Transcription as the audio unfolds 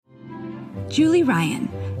Julie Ryan,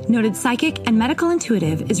 noted psychic and medical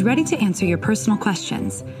intuitive, is ready to answer your personal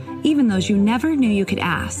questions, even those you never knew you could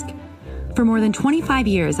ask. For more than 25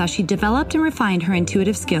 years, as she developed and refined her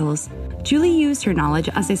intuitive skills, Julie used her knowledge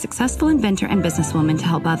as a successful inventor and businesswoman to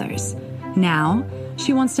help others. Now,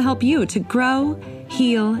 she wants to help you to grow,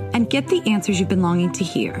 heal, and get the answers you've been longing to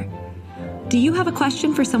hear. Do you have a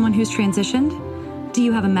question for someone who's transitioned? Do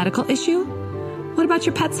you have a medical issue? What about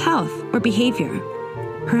your pet's health or behavior?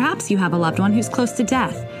 Perhaps you have a loved one who's close to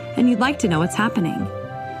death and you'd like to know what's happening.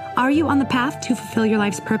 Are you on the path to fulfill your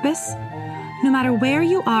life's purpose? No matter where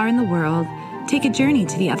you are in the world, take a journey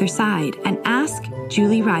to the other side and ask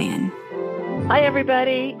Julie Ryan. Hi,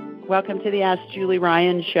 everybody. Welcome to the Ask Julie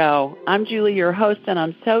Ryan Show. I'm Julie, your host, and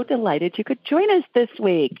I'm so delighted you could join us this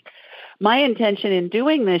week. My intention in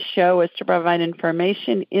doing this show is to provide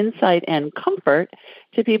information, insight, and comfort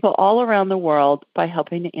to people all around the world by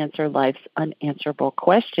helping to answer life's unanswerable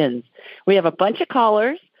questions. We have a bunch of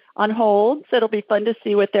callers on hold, so it'll be fun to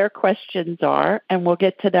see what their questions are, and we'll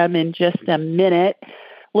get to them in just a minute.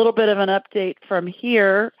 A little bit of an update from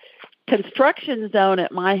here. Construction zone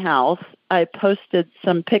at my house. I posted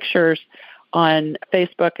some pictures on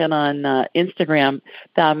Facebook and on Instagram.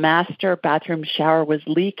 The master bathroom shower was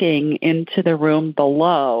leaking into the room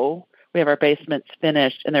below. We have our basements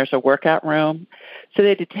finished, and there's a workout room. So they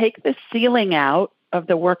had to take the ceiling out of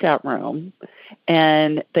the workout room,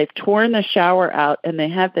 and they've torn the shower out, and they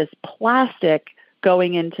have this plastic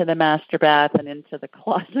going into the master bath and into the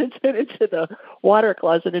closet and into the water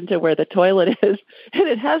closet, into where the toilet is. And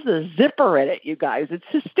it has a zipper in it, you guys. It's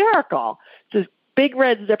hysterical. It's this big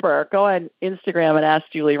red zipper. Go on Instagram at Ask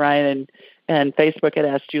Julie Ryan and Facebook at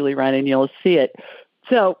Ask Julie Ryan, and you'll see it.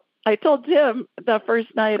 So I told Tim the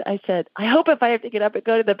first night, I said, I hope if I have to get up and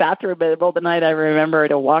go to the bathroom in the middle of the night, I remember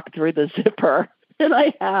to walk through the zipper. And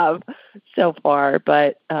I have so far.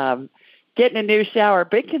 But getting a new shower,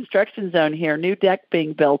 big construction zone here, new deck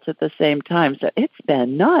being built at the same time. So it's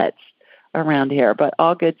been nuts around here, but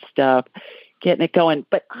all good stuff, getting it going.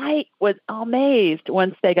 But I was amazed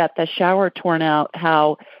once they got the shower torn out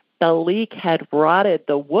how the leak had rotted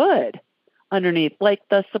the wood underneath, like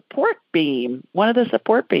the support beam. One of the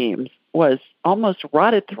support beams was almost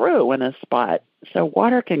rotted through in a spot. So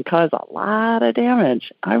water can cause a lot of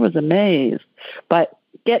damage. I was amazed. But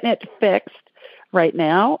getting it fixed right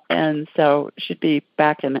now, and so should be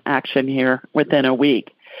back in action here within a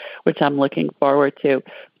week, which I'm looking forward to.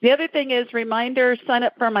 The other thing is, reminder, sign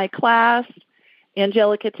up for my class,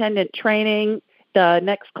 Angelic Attendant Training. The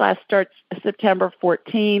next class starts September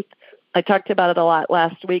 14th. I talked about it a lot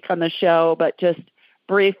last week on the show, but just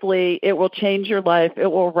briefly, it will change your life.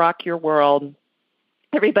 It will rock your world.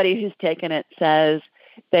 Everybody who's taken it says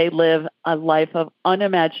they live a life of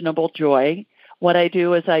unimaginable joy. What I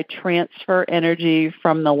do is I transfer energy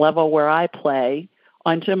from the level where I play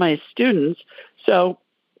onto my students. So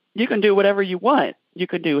you can do whatever you want. You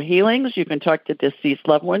can do healings. You can talk to deceased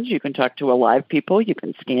loved ones. You can talk to alive people. You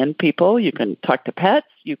can scan people. You can talk to pets.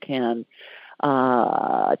 You can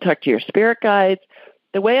talk to your spirit guides.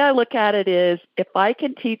 The way I look at it is, if I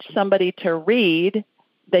can teach somebody to read,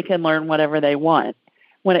 they can learn whatever they want.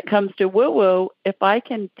 When it comes to woo-woo, if I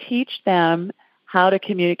can teach them how to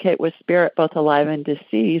communicate with spirit, both alive and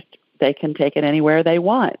deceased, they can take it anywhere they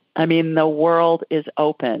want. I mean, the world is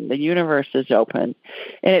open. The universe is open.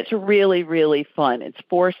 And it's really, really fun. It's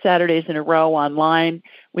 4 Saturdays in a row online.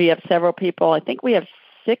 We have several people. I think we have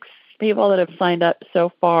 6 people that have signed up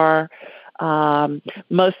so far.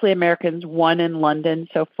 Mostly Americans, 1 in London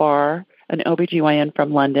so far, an OBGYN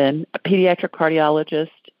from London, a pediatric cardiologist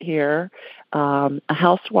here, a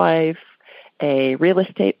housewife, a real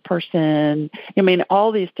estate person. I mean,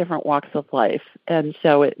 all these different walks of life. And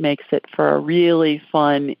so it makes it for a really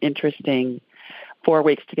fun, interesting 4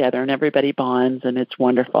 weeks together, and everybody bonds, and it's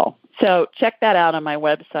wonderful. So check that out on my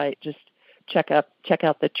website. Just check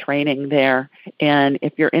out the training there. And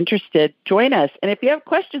if you're interested, join us. And if you have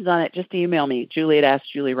questions on it, just email me,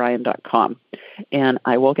 julie@askjulieryan.com, and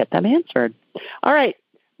I will get them answered. All right.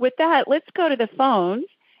 With that, let's go to the phones,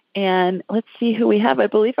 and let's see who we have. I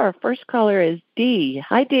believe our first caller is Dee.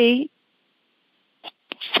 Hi, Dee.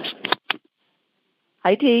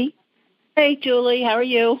 Hi, Dee. Hey, Julie. How are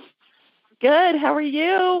you? Good. How are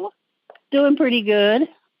you? Doing pretty good.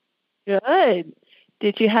 Good.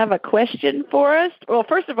 Did you have a question for us? Well,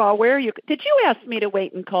 first of all, where are you? Did you ask me to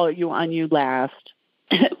wait and call you on you last?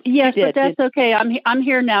 Yes, but that's okay. I'm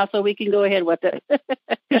here now, so we can go ahead with it.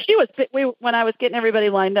 When I was getting everybody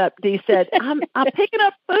lined up, Dee said, I'm picking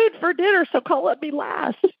up food for dinner, so call me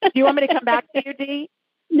last. Do you want me to come back to you, Dee?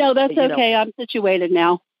 No, that's okay. I'm situated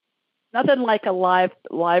now. Nothing like a live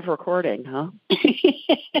recording, huh?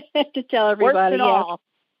 to tell everybody.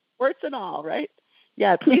 Words and all, right?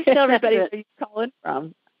 Yeah, please tell everybody where you're calling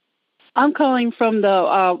from. I'm calling from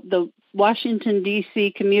the Washington,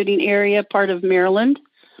 D.C. commuting area, part of Maryland.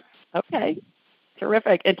 Okay,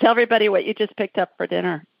 terrific. And tell everybody what you just picked up for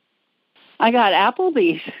dinner. I got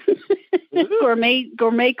Applebee's.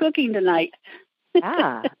 gourmet cooking tonight.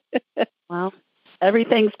 Well,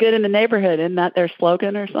 everything's good in the neighborhood. Isn't that their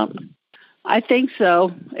slogan or something? I think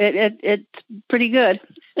so. It's pretty good.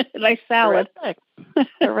 Nice salad.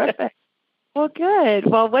 Terrific. Well, good.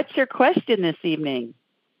 Well, what's your question this evening?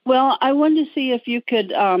 Well, I wanted to see if you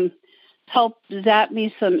could help zap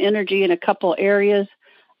me some energy in a couple areas.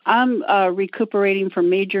 I'm recuperating from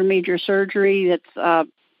major surgery that's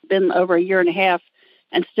been over a year and a half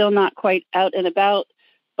and still not quite out and about.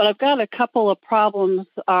 But I've got a couple of problems,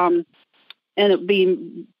 and it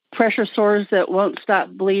being pressure sores that won't stop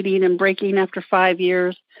bleeding and breaking after 5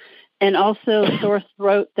 years, and also sore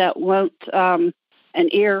throat that won't, and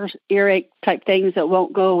earache type things that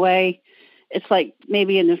won't go away. It's like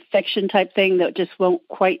maybe an infection type thing that just won't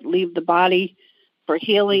quite leave the body for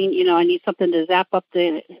healing. You know, I need something to zap up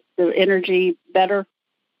the energy better.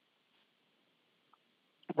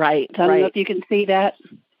 Right. So I don't know if you can see that.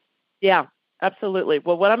 Yeah, absolutely.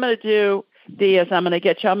 Well, what I'm going to do, Dee, is I'm going to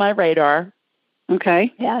get you on my radar.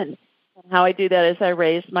 Okay. And how I do that is I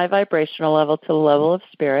raise my vibrational level to the level of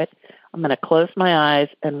spirit. I'm going to close my eyes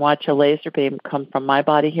and watch a laser beam come from my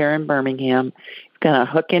body here in Birmingham. It's going to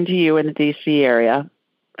hook into you in the D.C. area.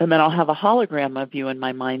 And then I'll have a hologram of you in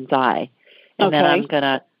my mind's eye. And then I'm going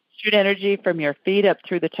to shoot energy from your feet up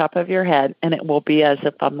through the top of your head, and it will be as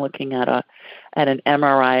if I'm looking at an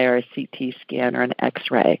MRI or a CT scan or an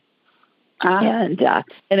X-ray. And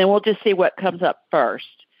then we'll just see what comes up first.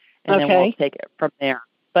 And then we'll take it from there.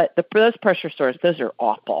 But those pressure sores, those are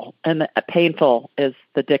awful. And painful is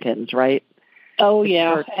the dickens, right? Oh,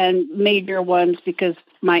 yeah. And major ones because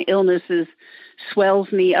my illness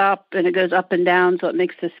swells me up and it goes up and down, so it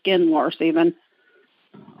makes the skin worse even.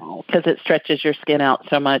 Because it stretches your skin out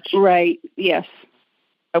so much. Right, yes.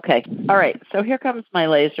 Okay. All right. So here comes my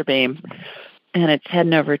laser beam. And it's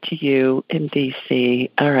heading over to you in D.C.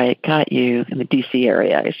 All right. Got you in the D.C.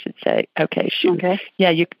 area, I should say. Okay. Shoot. Okay. Yeah,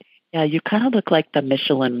 you kind of look like the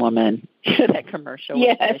Michelin woman. That commercial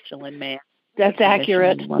with the Michelin man. That's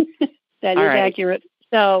accurate. That is accurate.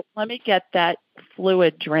 So let me get that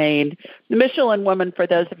fluid drained. The Michelin woman, for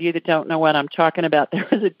those of you that don't know what I'm talking about, there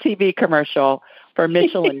was a TV commercial for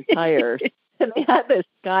Michelin tires. And they had this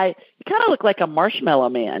guy, he kind of looked like a marshmallow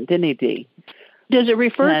man, didn't he, Dee? Does it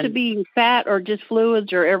refer to being fat or just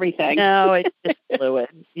fluids or everything? No, it's just fluid.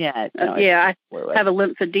 Yeah. No, I have a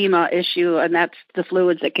lymphedema issue, and that's the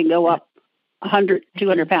fluids that can go up 100,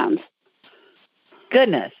 200 pounds.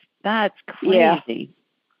 Goodness, that's crazy.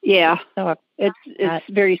 Yeah. So it's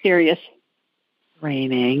very serious.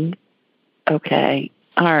 Raining. Okay.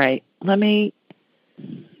 All right. So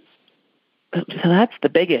that's the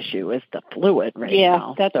big issue is the fluid now.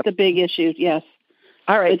 Yeah, that's the big issue, yes.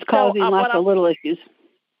 All right. It's causing lots of little issues.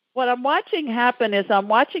 What I'm watching happen is I'm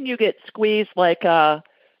watching you get squeezed like a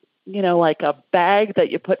bag that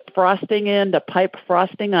you put frosting in to pipe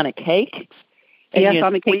frosting on a cake. Yes,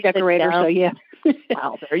 I'm a cake decorator, so yeah.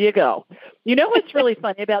 Wow, there you go. You know what's really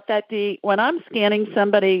funny about that, Dee? When I'm scanning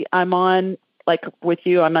somebody, I'm on, like with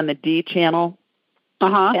you, I'm on the D channel.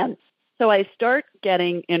 And so I start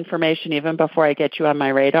getting information even before I get you on my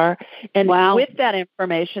radar. And with that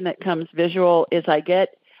information that comes visual is I get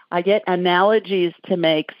analogies to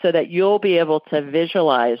make so that you'll be able to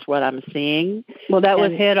visualize what I'm seeing. Well, that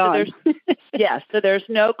was hit on. So there's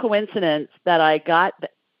no coincidence that I got.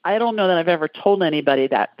 I don't know that I've ever told anybody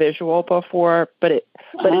that visual before, but it's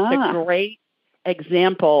a great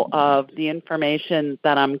example of the information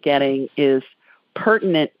that I'm getting is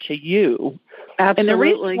pertinent to you. Absolutely. And the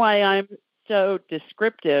reason why I'm so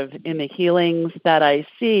descriptive in the healings that I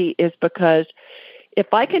see is because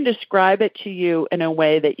if I can describe it to you in a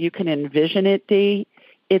way that you can envision it, Dee,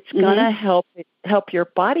 it's going to help your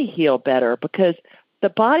body heal better because the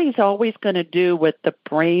body's always going to do what the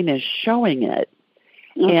brain is showing it.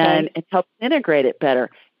 And it helps integrate it better.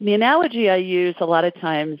 And the analogy I use a lot of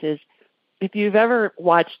times is if you've ever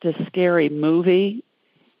watched a scary movie,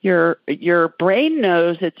 your brain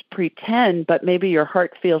knows it's pretend, but maybe your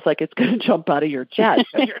heart feels like it's going to jump out of your chest.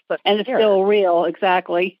 And it's still real,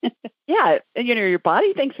 exactly. Yeah, and your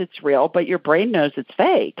body thinks it's real, but your brain knows it's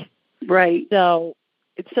fake. Right. So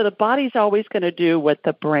the body's always going to do what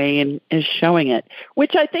the brain is showing it,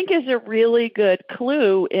 which I think is a really good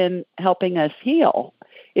clue in helping us heal.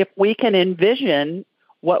 If we can envision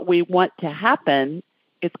what we want to happen,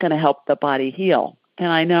 it's going to help the body heal. And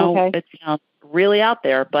I know it sounds really out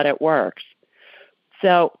there, but it works.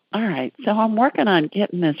 So, all right. So I'm working on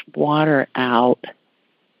getting this water out.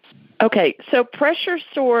 Okay. So pressure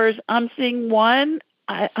sores, I'm seeing one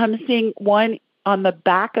on the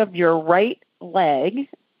back of your right leg,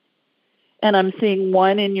 and I'm seeing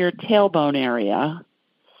one in your tailbone area.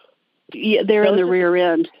 Yeah, they're in the rear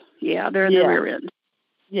end. Yeah, they're in the rear end.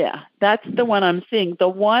 Yeah, that's the one I'm seeing. The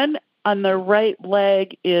one on the right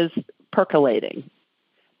leg is percolating.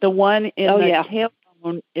 The one in the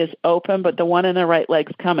tailbone is open, but the one in the right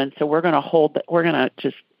leg's coming. So we're going to hold that. We're going to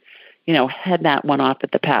just, head that one off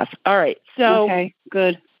at the pass. All right. So okay,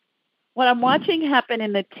 good. What I'm watching happen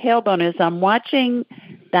in the tailbone is I'm watching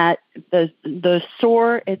that the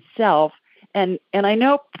sore itself, and I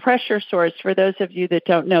know pressure sores, for those of you that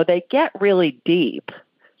don't know, they get really deep.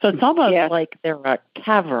 So it's almost like they're a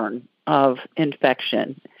cavern of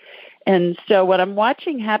infection. And so what I'm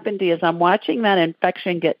watching happen is I'm watching that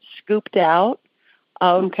infection get scooped out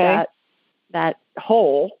of that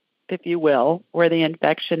hole, if you will, where the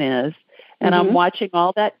infection is. And I'm watching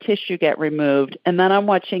all that tissue get removed. And then I'm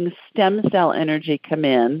watching stem cell energy come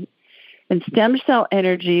in. And stem cell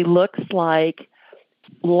energy looks like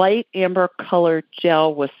light amber colored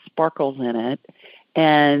gel with sparkles in it.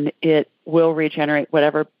 And it will regenerate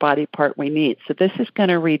whatever body part we need. So this is going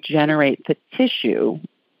to regenerate the tissue.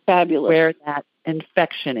 Fabulous. Where that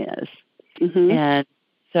infection is. And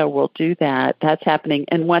so we'll do that. That's happening.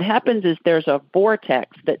 And what happens is there's a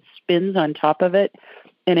vortex that spins on top of it.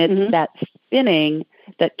 And it's that spinning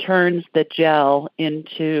that turns the gel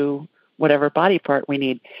into whatever body part we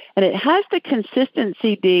need. And it has the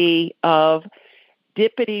consistency, D, of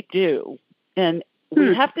dippity-doo. And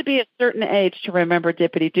we have to be a certain age to remember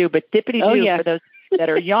dippity-doo. But dippity-doo, for those that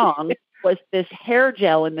are young, was this hair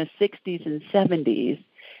gel in the 60s and 70s.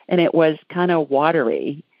 And it was kind of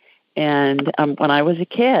watery. And when I was a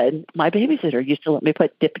kid, my babysitter used to let me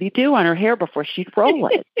put dippity-doo on her hair before she'd roll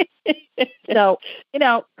it. So,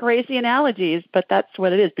 crazy analogies, but that's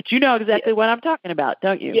what it is. But you know exactly what I'm talking about,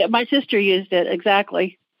 don't you? Yeah, my sister used it,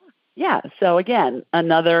 exactly. Yeah, so again,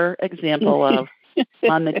 another example of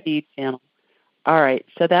on the D channel. All right,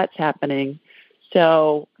 so that's happening.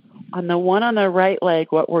 So on the one on the right leg,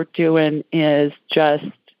 what we're doing is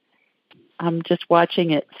I'm just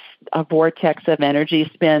watching a vortex of energy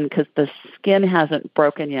spin because the skin hasn't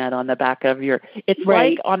broken yet on the back of it's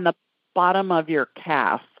like on the bottom of your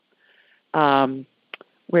calf,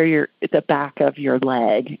 where the back of your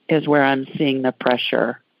leg is where I'm seeing the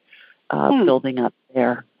pressure building up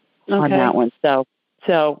there on that one. So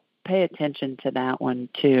pay attention to that one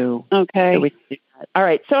too. Okay. So we can do that. All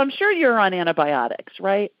right. So I'm sure you're on antibiotics,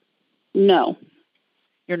 right? No.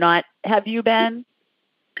 You're not. Have you been?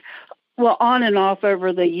 Well, on and off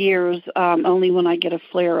over the years, only when I get a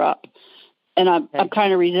flare-up. And I'm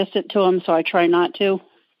kind of resistant to them, so I try not to.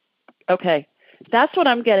 Okay. That's what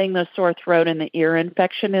I'm getting the sore throat and the ear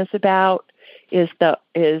infection is about, is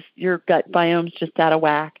your gut biome's just out of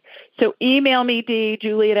whack. So email me, D,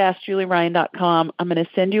 Julie at AskJulieRyan.com. I'm going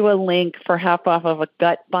to send you a link for half off of a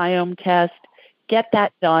gut biome test. Get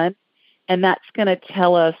that done, and that's going to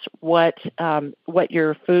tell us what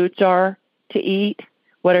your foods are to eat.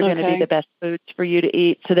 What are going to be the best foods for you to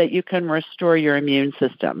eat so that you can restore your immune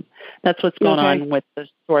system? That's what's going on with the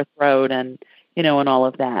sore throat and all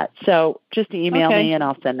of that. So just email me and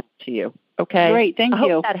I'll send that to you. Okay? Great. Thank you. I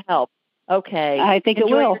hope that helps. Okay. I think Enjoy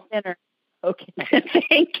it will. Your dinner. Okay.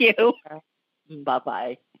 Thank you.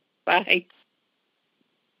 Bye-bye. Bye.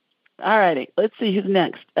 All righty. Let's see who's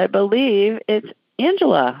next. I believe it's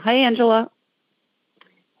Angela. Hi, Angela.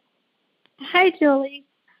 Hi, Julie.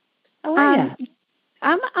 How are you?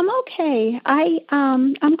 I'm okay.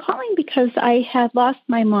 I'm calling because I had lost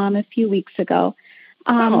my mom a few weeks ago.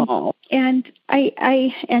 And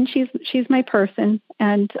she's my person,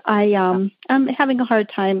 and I'm having a hard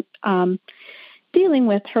time dealing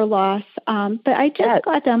with her loss. But I just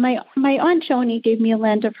got done. My Aunt Joni gave me a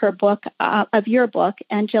lend of her book, of your book,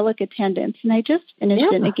 Angelic Attendants, and I just finished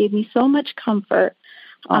it, and it gave me so much comfort.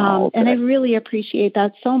 And I really appreciate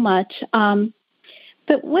that so much.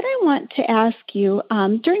 But what I want to ask you,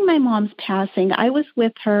 during my mom's passing, I was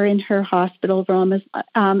with her in her hospital room,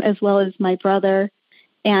 as well as my brother,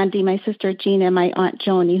 Andy, my sister Gina, and my Aunt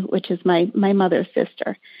Joni, which is my mother's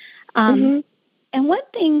sister. And one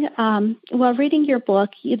thing, while reading your book,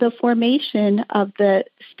 the formation of the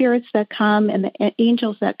spirits that come and the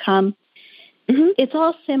angels that come, it's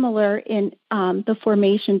all similar in the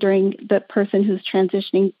formation during the person who's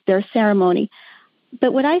transitioning their ceremony.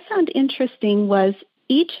 But what I found interesting was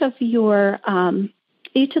each of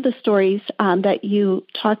the stories that you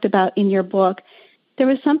talked about in your book, there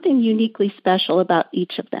was something uniquely special about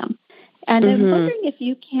each of them. And I'm wondering if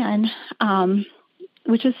you can,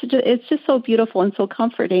 it's just so beautiful and so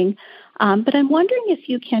comforting. But I'm wondering if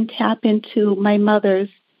you can tap into my mother's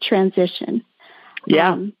transition.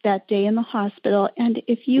 That day in the hospital, and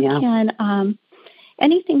if you can,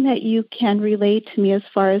 anything that you can relate to me as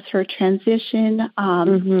far as her transition,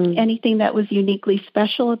 anything that was uniquely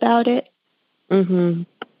special about it.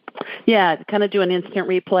 Yeah, kind of do an instant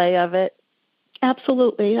replay of it.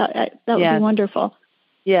 Absolutely, that would be wonderful.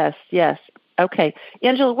 Yes. Okay,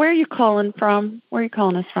 Angela, where are you calling from? Where are you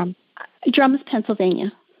calling us from? Drums,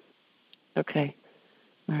 Pennsylvania. Okay,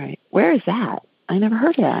 all right. Where is that? I never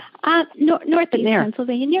heard of that. Northeast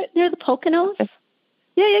Pennsylvania, near the Poconos.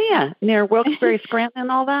 Yeah. Near Wilkes-Barre, Scranton,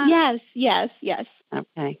 and all that? Yes.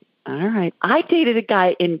 Okay. All right. I dated a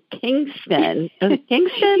guy in Kingston. Was it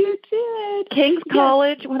Kingston? You did. King's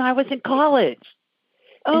College when I was in college.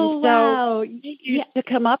 Oh, and so wow. He used to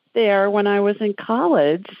come up there when I was in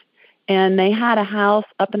college, and they had a house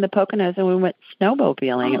up in the Poconos, and we went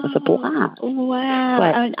snowmobiling. It was a blast. Wow.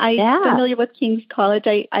 But, I'm familiar with King's College.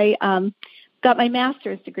 I got my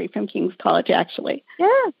master's degree from King's College, actually.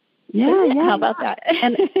 Yeah. How about that?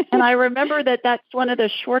 and I remember that that's one of the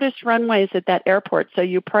shortest runways at that airport. So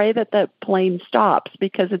you pray that the plane stops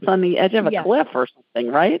because it's on the edge of a cliff or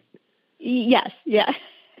something, right? Yes. Yeah.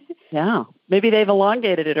 Yeah. Maybe they've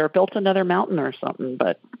elongated it or built another mountain or something.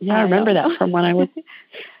 But I remember that from when I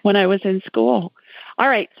was in school. All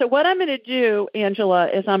right. So what I'm going to do, Angela,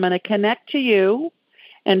 is I'm going to connect to you,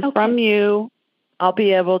 and from you, I'll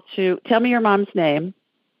be able to tell me your mom's name.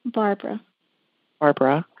 Barbara.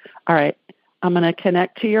 All right. I'm going to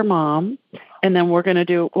connect to your mom, and then we'll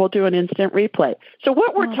do an instant replay. So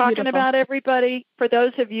what we're talking about, everybody, for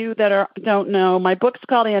those of you that don't know, my book's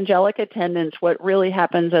called Angelic Attendance, What Really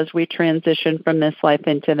Happens as We Transition from This Life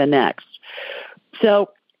into the Next.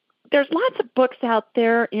 So there's lots of books out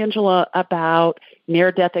there, Angela, about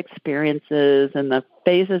near-death experiences and the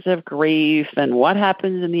phases of grief and what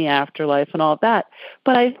happens in the afterlife and all of that.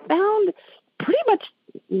 But I found pretty much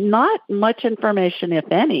not much information, if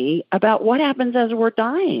any, about what happens as we're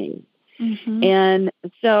dying. And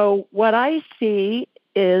so what I see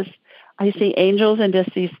is angels and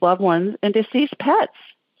deceased loved ones and deceased pets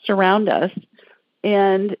surround us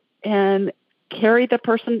and angels carry the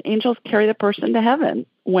person to heaven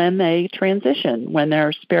when they transition, when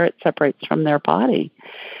their spirit separates from their body.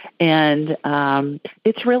 And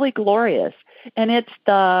it's really glorious. And it's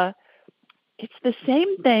the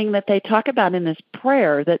same thing that they talk about in this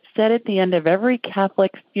prayer that's said at the end of every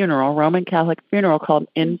Catholic funeral, Roman Catholic funeral, called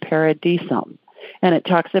In Paradisum. And it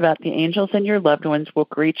talks about the angels and your loved ones will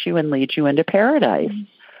greet you and lead you into paradise.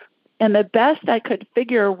 And the best I could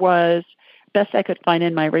find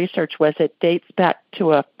in my research was it dates back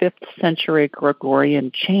to a 5th century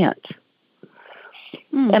Gregorian chant.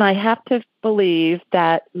 And I have to believe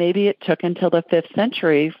that maybe it took until the 5th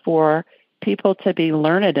century for people to be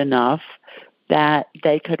learned enough that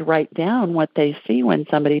they could write down what they see when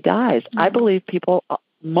somebody dies. I believe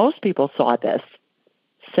most people saw this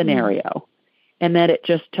scenario, and that it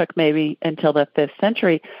just took maybe until the 5th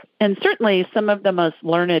century. And certainly some of the most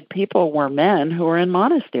learned people were men who were in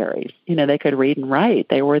monasteries. They could read and write.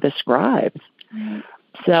 They were the scribes.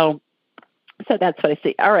 So that's what I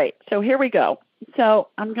see. All right, so here we go. So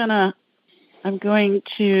I'm going to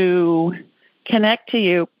connect to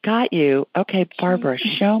you. Got you. Okay, Barbara,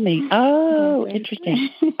 show me. Oh, interesting.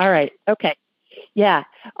 All right. Okay. Yeah.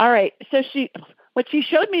 All right. So what she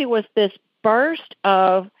showed me was this burst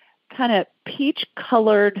of kind of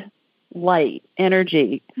peach-colored light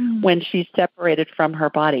energy when she's separated from her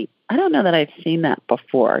body. I don't know that I've seen that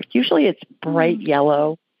before. Usually it's bright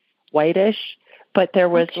yellow, whitish, but there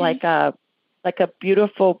was like a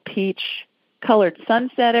beautiful peach-colored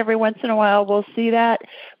sunset every once in a while. We'll see that.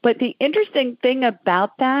 But the interesting thing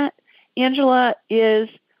about that, Angela, is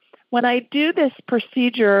when I do this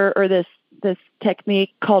procedure or this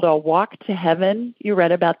technique called a walk to heaven, you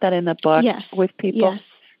read about that in the book with people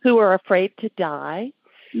who are afraid to die.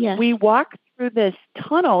 We walk through this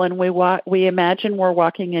tunnel and we imagine we're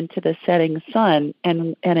walking into the setting sun,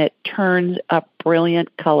 and it turns a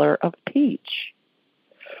brilliant color of peach.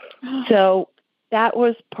 So that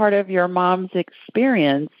was part of your mom's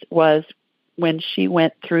experience, was when she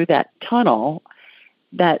went through that tunnel.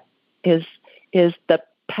 That is the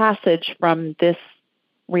passage from this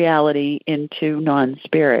reality into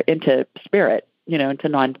non-spirit, into spirit, into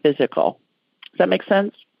non-physical. Does that make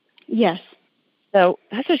sense? Yes. So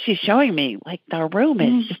that's what she's showing me. Like, the room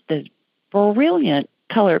is just this brilliant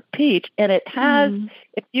color peach, and it has,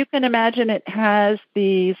 if you can imagine, it has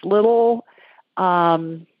these little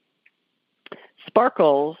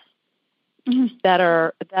sparkles that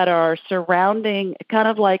are surrounding, kind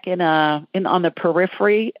of like on the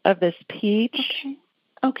periphery of this peach.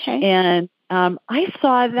 Okay. And I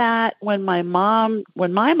saw that when my mom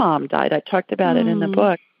died. I talked about it in the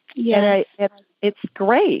book. Yeah. And it's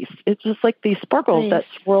grace. It's just like these sparkles that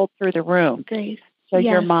swirled through the room. Grace. So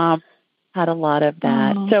your mom had a lot of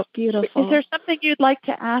that. Oh, so beautiful. Is there something you'd like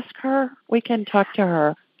to ask her? We can talk to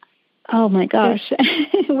her. Oh my gosh.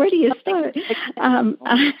 Where do you start?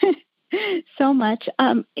 So much.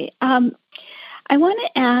 I want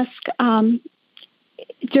to ask,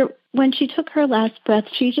 when she took her last breath,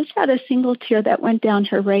 she just had a single tear that went down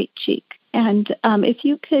her right cheek. And if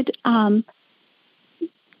you could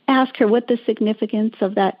ask her what the significance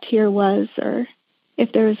of that tear was, or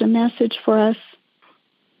if there was a message for us.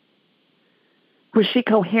 Was she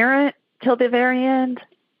coherent till the very end?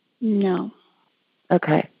 No.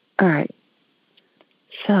 Okay. All right.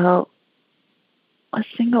 So, a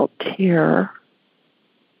single tear.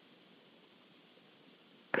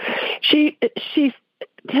 She's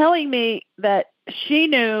telling me that she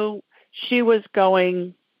knew she was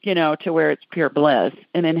going, to where it's pure bliss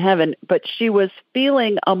and in heaven, but she was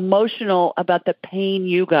feeling emotional about the pain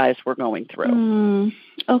you guys were going through.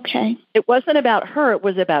 Okay. It wasn't about her, it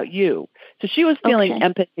was about you. So she was feeling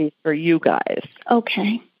empathy for you guys.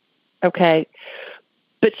 Okay. Okay.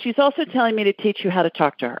 But she's also telling me to teach you how to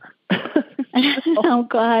talk to her. Oh,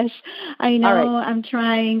 gosh. I know. Right. I'm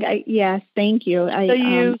trying. Yes, thank you. So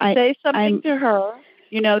you say something to her.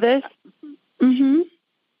 You know this? Mm-hmm.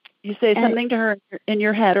 You say something to her in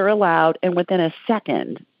your head or aloud, and within a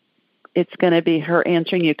second, it's going to be her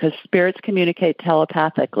answering you, because spirits communicate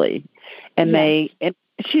telepathically. And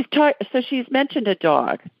so she's mentioned a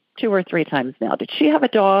dog 2 or 3 times now. Did she have a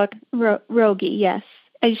dog? Rogie, yes.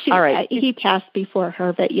 All right. He passed before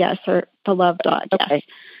her, but yes, her beloved dog. Yes. Okay.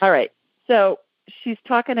 All right. So she's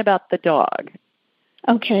talking about the dog.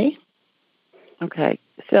 Okay. Okay.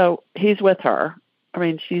 So he's with her. I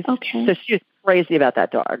mean, she's crazy about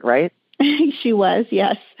that dog, right? She was,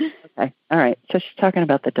 yes. Okay. All right. So she's talking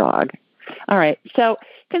about the dog. All right. So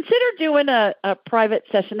consider doing a private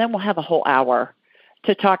session. Then we'll have a whole hour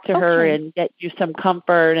to talk to her and get you some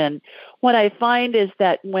comfort. And what I find is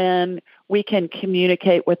that when we can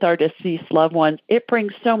communicate with our deceased loved ones, it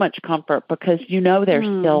brings so much comfort, because they're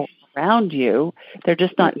still around you. They're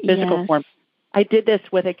just not in physical form. I did this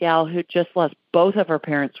with a gal who just lost both of her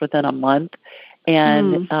parents within a month,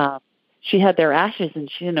 and she had their ashes, and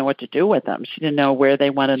she didn't know what to do with them. She didn't know where they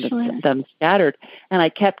wanted them scattered. And I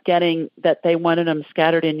kept getting that they wanted them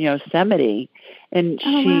scattered in Yosemite. And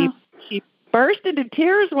she burst into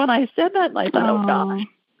tears when I said that, and I thought, oh, gosh,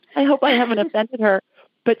 I hope I haven't offended her.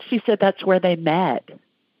 But she said that's where they met.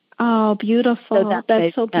 Oh, beautiful. So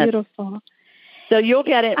that's so beautiful. So you'll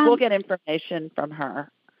get it. We'll get information from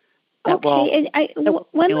her. One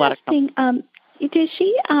last thing. Did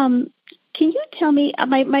she? Can you tell me?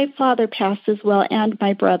 My father passed as well, and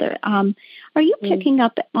my brother. Are you picking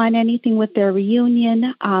up on anything with their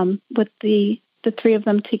reunion? With the 3 of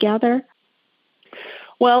them together?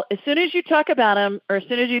 Well, as soon as you talk about them, or as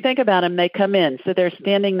soon as you think about them, they come in. So they're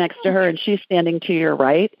standing next to her, and she's standing to your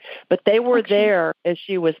right. But they were there as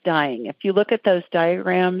she was dying. If you look at those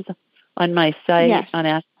diagrams on my site on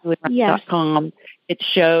AskJulieRyan.com, it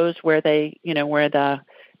shows where they, where the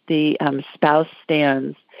spouse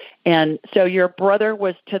stands. And so your brother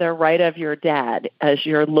was to the right of your dad as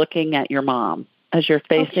you're looking at your mom. As you're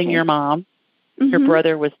facing your mom, your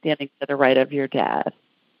brother was standing to the right of your dad.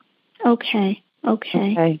 Okay. Well,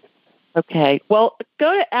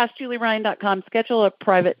 go to AskJulieRyan.com, schedule a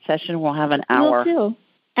private session. We'll have an hour. Will do.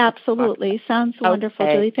 Absolutely. Sounds wonderful,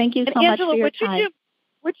 Julie. Thank you so much for your time.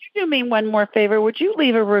 Would you do me one more favor? Would you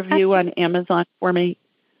leave a review on Amazon for me?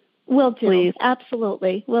 Will do. Please.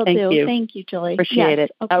 Absolutely. Will Thank do. You. Thank you, Julie. Appreciate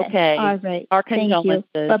it. Okay. All right. Our condolences.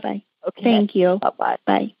 Thank you. Bye-bye. Okay. Thank you. Bye-bye.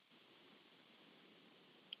 Bye.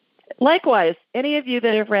 Likewise, any of you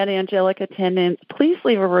that have read Angelic Attendants, please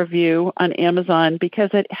leave a review on Amazon, because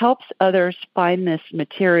it helps others find this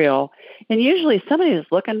material. And usually somebody who's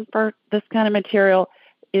looking for this kind of material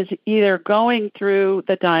is either going through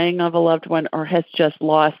the dying of a loved one or has just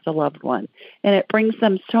lost a loved one. And it brings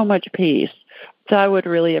them so much peace. So I would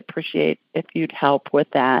really appreciate if you'd help with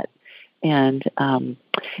that and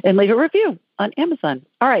leave a review on Amazon.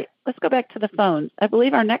 All right, let's go back to the phones. I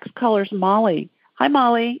believe our next caller is Molly. Hi,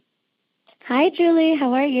 Molly. Hi, Julie.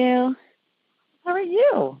 How are you? How are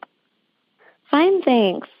you? Fine,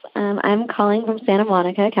 thanks. I'm calling from Santa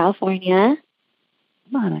Monica, California.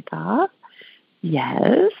 Monica?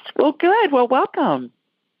 Yes. Well, good. Well, welcome.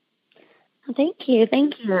 Thank you.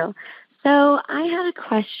 So I had a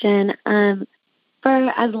question. For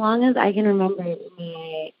as long as I can remember,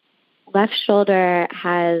 my left shoulder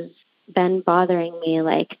has been bothering me.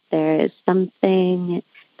 Like there's something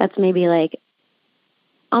that's maybe like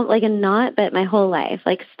a knot, but my whole life,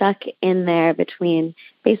 like stuck in there between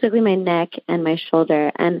basically my neck and my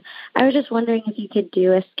shoulder. And I was just wondering if you could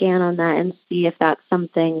do a scan on that and see if that's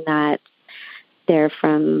something that they're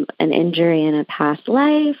from an injury in a past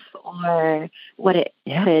life or what it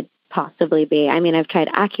could possibly be. I mean, I've tried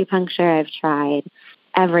acupuncture, I've tried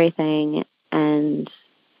everything and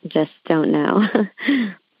just don't know.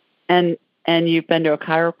 And you've been to a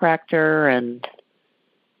chiropractor and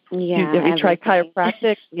have you tried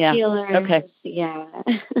chiropractic? Yeah. Healers, okay. Yeah.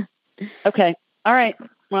 Okay. All right.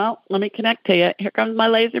 Well, let me connect to you. Here comes my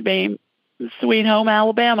laser beam. Sweet home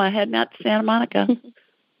Alabama, heading out to Santa Monica.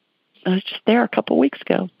 I was just there a couple weeks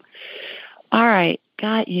ago. All right.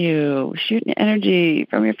 Got you. Shooting energy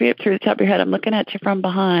from your feet up through the top of your head. I'm looking at you from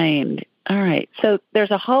behind. All right. So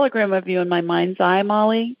there's a hologram of you in my mind's eye,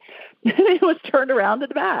 Molly. It was turned around to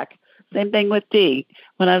the back. Same thing with Dee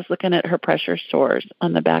when I was looking at her pressure sores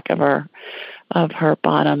on the back of her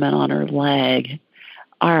bottom and on her leg.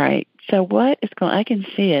 All right. So what is going? I can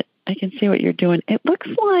see it. I can see what you're doing. It looks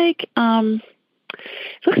like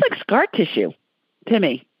scar tissue to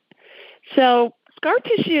me. So scar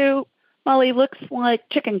tissue, Molly, looks like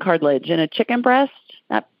chicken cartilage in a chicken breast,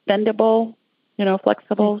 that bendable,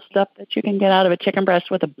 flexible stuff that you can get out of a chicken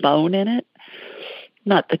breast with a bone in it.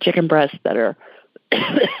 Not the chicken breasts that are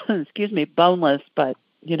excuse me, boneless, but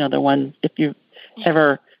the one if you've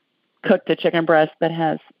ever cooked a chicken breast that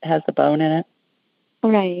has the bone in it.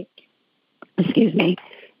 Right. Excuse me.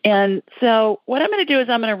 And so what I'm going to do is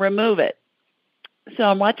I'm going to remove it. So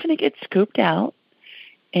I'm watching it get scooped out,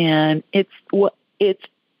 and it's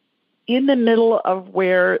in the middle of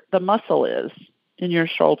where the muscle is in your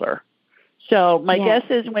shoulder. So my guess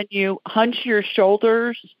is when you hunch your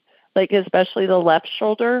shoulders, like especially the left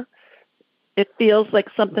shoulder, it feels like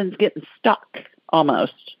something's getting stuck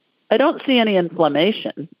almost. I don't see any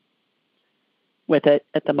inflammation with it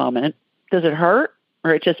at the moment. Does it hurt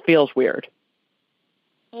or it just feels weird?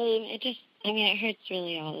 It hurts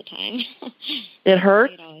really all the time. It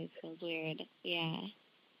hurts? It always feels weird. Yeah.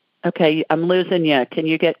 Okay, I'm losing you. Can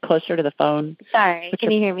you get closer to the phone? Sorry.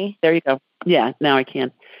 Can you hear me? There you go. Yeah, now I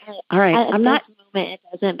can. All right. At this moment it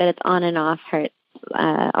doesn't, but it's on and off hurts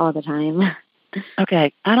all the time.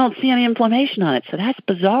 Okay, I don't see any inflammation on it, so that's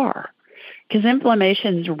bizarre. Because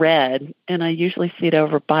inflammation's red, and I usually see it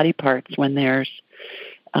over body parts when there's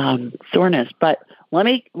soreness. But let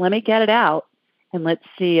me get it out, and let's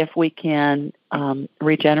see if we can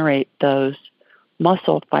regenerate those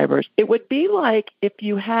muscle fibers. It would be like if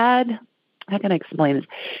you had, how can I explain this?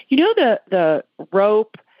 The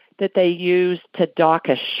rope that they use to dock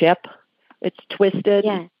a ship? It's twisted.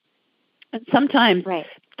 Yeah. And sometimes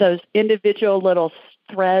those individual little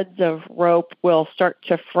threads of rope will start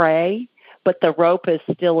to fray, but the rope is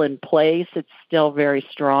still in place. It's still very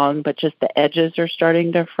strong, but just the edges are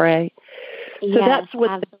starting to fray. So that's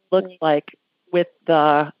what it looks like with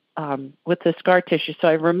the scar tissue. So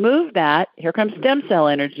I removed that. Here comes stem cell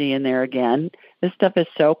energy in there again. This stuff is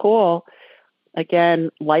so cool.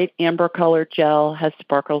 Again, light amber colored gel has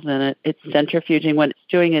sparkles in it. It's centrifuging. What it's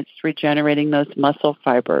doing, it's regenerating those muscle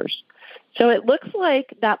fibers. So it looks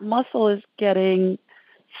like that muscle is getting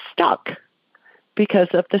stuck because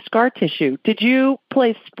of the scar tissue. Did you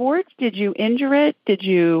play sports? Did you injure it? Do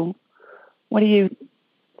you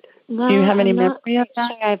have any memory of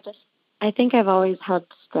that? Sure. I think I've always held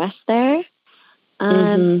stress there.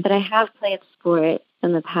 But I have played sports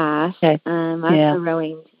in the past. Okay. I was on a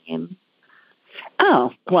rowing team.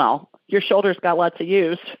 Oh, well, your shoulders got lots of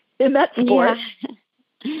use in that sport.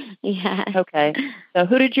 Yeah. Okay. So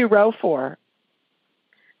who did you row for?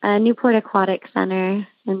 Newport Aquatic Center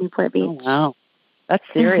in Newport Beach. Oh, wow. That's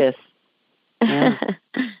serious. Yeah.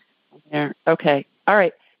 Okay. All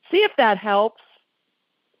right. See if that helps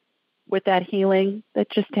with that healing that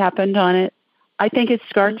just happened on it. I think it's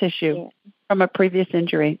scar tissue from a previous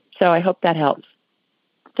injury. So I hope that helps.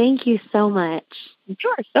 Thank you so much.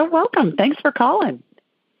 Sure. So welcome. Thanks for calling.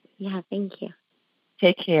 Yeah, thank you.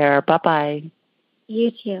 Take care. Bye-bye.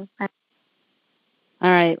 You too. Bye. All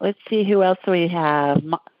right. Let's see who else we have.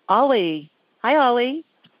 Ollie. Hi, Ollie.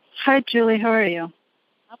 Hi, Julie. How are you?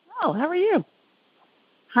 Oh, how are you?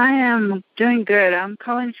 I am doing good. I'm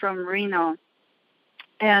calling from Reno.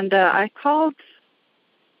 And I called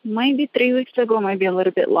maybe 3 weeks ago, maybe a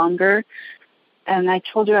little bit longer. And I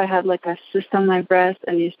told you I had like a cyst on my breast,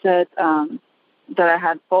 and you said that I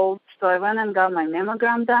had folds. So I went and got my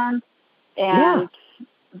mammogram done, and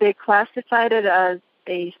they classified it as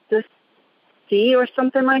a cyst see or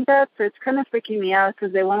something like that. So it's kind of freaking me out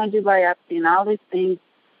because they want to do biopsy and all these things.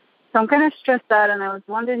 So I'm kind of stressed out, and I was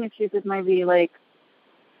wondering if you could maybe like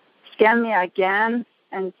scan me again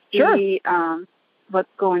and see what's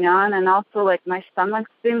going on. And also, like, my stomach's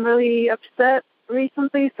been really upset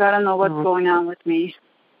recently, so I don't know what's going on with me.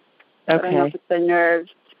 Okay. I don't know if it's the nerves.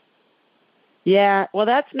 Yeah, well,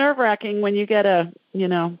 that's nerve-wracking when you get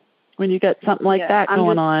when you get something like that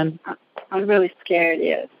going on. I'm really scared,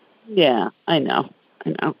 yes. Yeah, I know.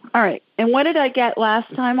 All right. And what did I get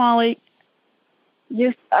last time, Ollie?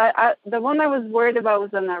 The one I was worried about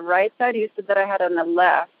was on the right side. You said that I had on the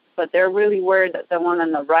left, but they're really worried that the one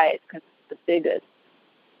on the right because it's the biggest.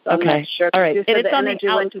 So okay. I'm not sure. All right. You said the energy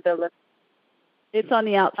went to the left. It's on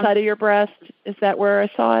the outside of your breast? Is that where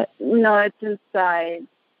I saw it? No, it's inside.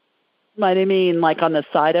 What do you mean, like on the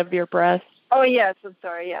side of your breast? Oh, yes. I'm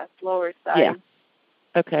sorry. Yes, lower side. Yeah.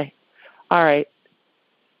 Okay. All right.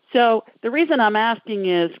 So the reason I'm asking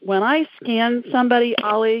is when I scan somebody,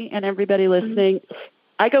 Ollie, and everybody listening,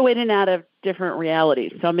 I go in and out of different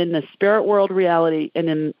realities. So I'm in the spirit world reality and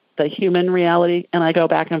in the human reality, and I go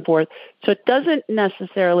back and forth. So it doesn't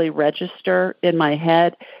necessarily register in my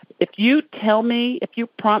head. If you tell me, if you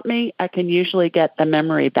prompt me, I can usually get the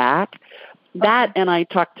memory back. That, and I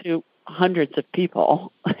talk to hundreds of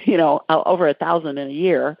people, over 1,000 in a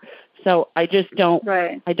year. So I just don't,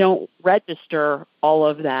 I don't register all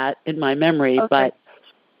of that in my memory, but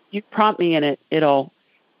you prompt me and it'll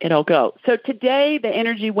go. So today the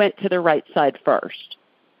energy went to the right side first.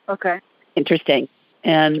 Okay. Interesting.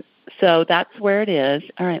 And so that's where it is.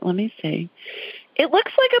 All right, let me see. It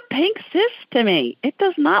looks like a pink cyst to me. It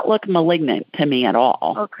does not look malignant to me at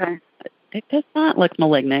all. Okay. It does not look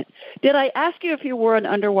malignant. Did I ask you if you wore an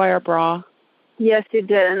underwire bra? Yes, you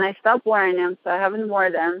did, and I stopped wearing them, so I haven't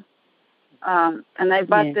worn them. And I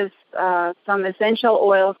bought this some essential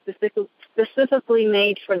oil specifically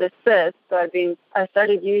made for the cyst. So I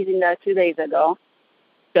started using that 2 days ago.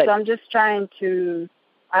 Good. So I'm just trying to,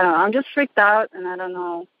 I don't know, I'm just freaked out, and I don't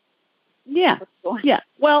know. Yeah.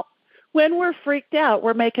 Well, when we're freaked out,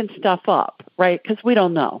 we're making stuff up, right? Because we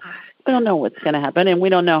don't know. We don't know what's going to happen, and we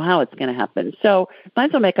don't know how it's going to happen. So might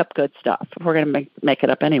as well make up good stuff if we're going to make it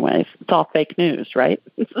up anyways. It's all fake news, right?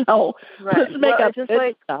 So let's make up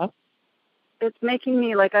good stuff. It's making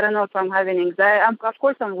me, I don't know if I'm having anxiety. Of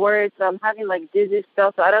course, I'm worried, so I'm having, dizzy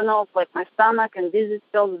spells. So I don't know if, my stomach and dizzy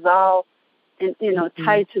spells is all,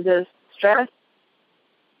 tied to this stress.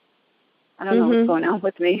 I don't know what's going on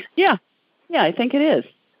with me. Yeah, I think it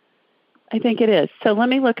is. So let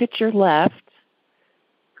me look at your left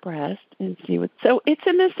breast and see what. So it's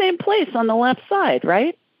in the same place on the left side,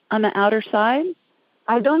 right? On the outer side?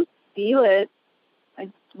 I don't feel it.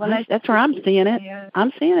 That's where I'm seeing it. Yeah.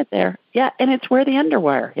 I'm seeing it there. Yeah, and it's where the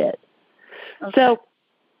underwire hit. Okay. So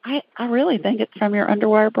I really think it's from your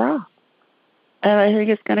underwire bra. And I think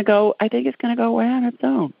it's going to go away on its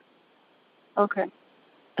own. Okay.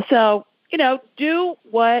 So, do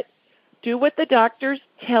what the doctors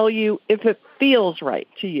tell you if it feels right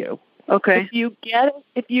to you. Okay. If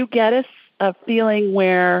you get a feeling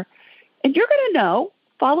where, and you're going to know,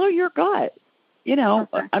 follow your gut.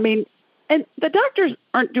 Okay. I mean, and the doctors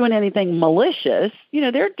aren't doing anything malicious.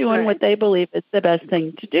 They're doing what they believe is the best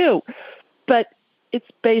thing to do. But it's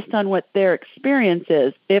based on what their experience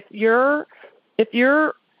is. If you're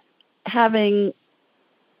having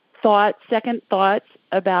second thoughts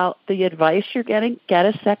about the advice you're getting, get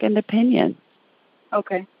a second opinion.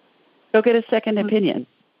 Okay. Go get a second opinion,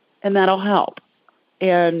 and that'll help.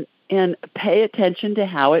 And pay attention to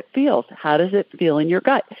how it feels. How does it feel in your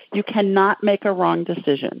gut? You cannot make a wrong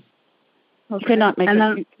decision. Okay. You cannot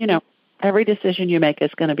make every decision you make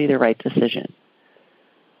is going to be the right decision.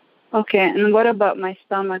 Okay, and what about my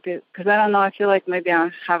stomach? Because I don't know, I feel like maybe I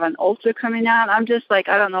have an ulcer coming out. I'm just I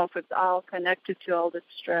don't know if it's all connected to all this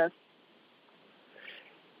stress.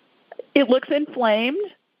 It looks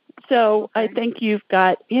inflamed, so I think you've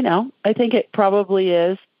got, I think it probably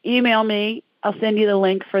is. Email me. I'll send you the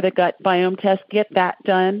link for the gut biome test. Get that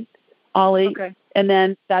done, Ollie. Okay. And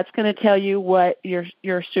then that's going to tell you what your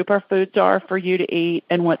superfoods are for you to eat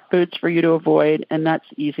and what foods for you to avoid, and that's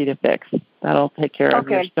easy to fix. That'll take care of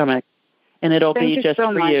your stomach, and it'll be just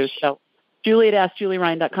for you. So,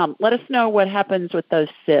 Julie@AskJulieRyan.com. Let us know what happens with those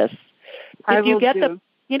cysts. If you get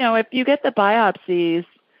the biopsies,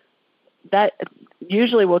 that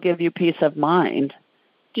usually will give you peace of mind.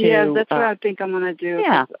 That's what I think I'm going to do.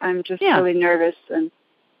 Yeah, I'm just really nervous and.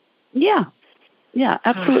 Yeah,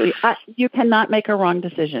 absolutely. You cannot make a wrong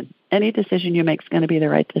decision. Any decision you make is going to be the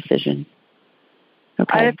right decision.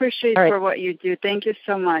 Okay. I appreciate for what you do. Thank you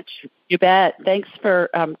so much. You bet. Thanks for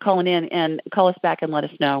calling in, and call us back and let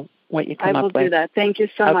us know what you come up with. I will do that. Thank you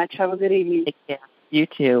so much. Have a good evening. Take care. You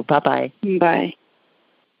too. Bye-bye. Bye.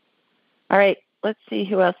 All right. Let's see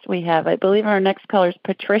who else we have. I believe our next caller is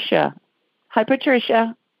Patricia. Hi,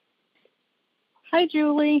 Patricia. Hi,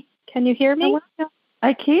 Julie. Can you hear me?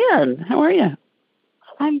 I can. How are you?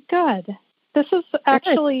 I'm good. This is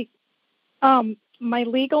actually, my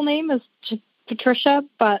legal name is Patricia,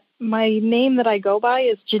 but my name that I go by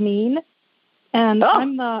is Janine, and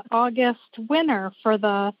I'm the August winner for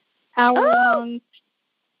the hour-long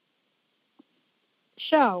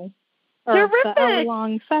show. Or Terrific. The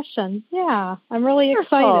hour-long session. Yeah, I'm really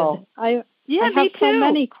excited. I have me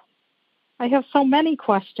too. I have so many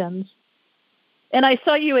questions. And I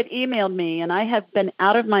saw you had emailed me, and I have been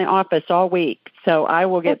out of my office all week, so I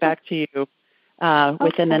will get back to you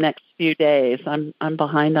within the next few days. I'm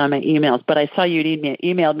behind on my emails, but I saw you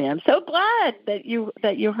emailed me. I'm so glad that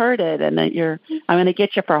you heard it, and that I'm going to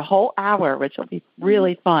get you for a whole hour, which will be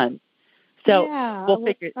really fun. So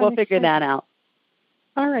we'll figure that out.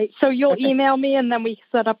 All right. So you'll email me, and then we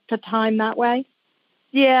set up the time that way?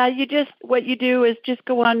 Yeah, what you do is just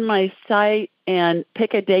go on my site and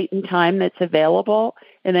pick a date and time that's available,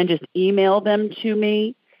 and then just email them to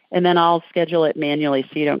me, and then I'll schedule it manually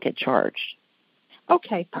so you don't get charged.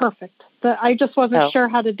 Okay, perfect. I just wasn't sure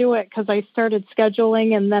how to do it because I started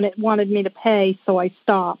scheduling, and then it wanted me to pay, so I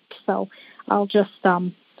stopped. So I'll just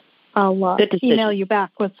email you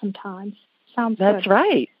back with some times. Sounds good. That's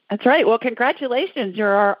right. That's right. Well, congratulations.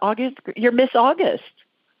 You're Miss August.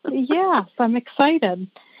 Yes, I'm excited.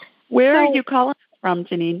 Where are you calling from,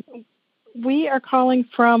 Janine? We are calling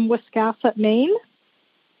from Wiscasset, Maine.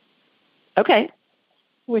 Okay.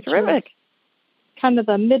 Which terrific. Is kind of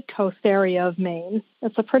the mid-coast area of Maine.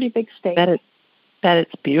 It's a pretty big state. That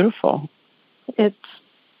it's beautiful. It's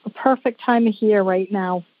a perfect time of year right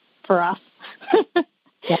now for us.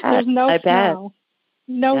 Yeah, there's no I snow. Bet.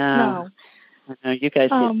 No snow. I know you guys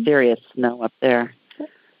get serious snow up there.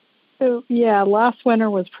 So, yeah, last winter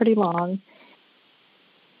was pretty long.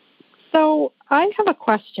 So I have a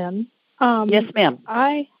question. Yes, ma'am.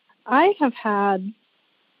 I have had,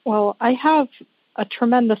 I have a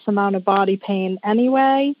tremendous amount of body pain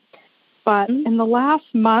anyway, but in the last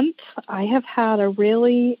month, I have had a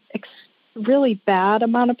really bad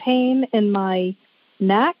amount of pain in my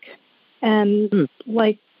neck. And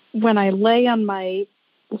like when I lay on my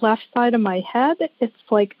left side of my head, it's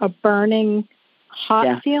like a burning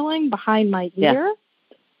hot feeling behind my ear.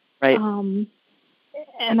 Right.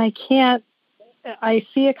 And I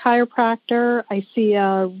see a chiropractor, I see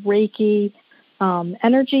a Reiki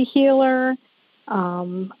energy healer.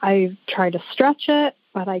 I try to stretch it,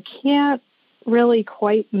 but I can't really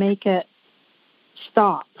quite make it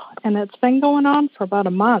stop. And it's been going on for about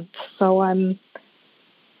a month, so I'm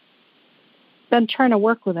been trying to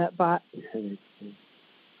work with it, but...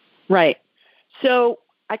 Right. So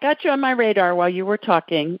I got you on my radar while you were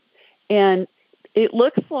talking, and it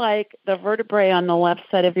looks like the vertebrae on the left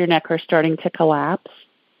side of your neck are starting to collapse.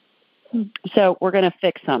 So we're going to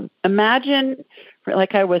fix them. Imagine,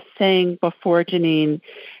 like I was saying before, Janine,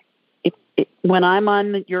 when I'm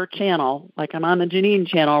on your channel, like I'm on the Janine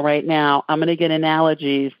channel right now, I'm going to get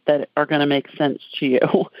analogies that are going to make sense to you.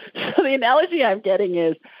 So the analogy I'm getting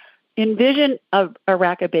is, envision a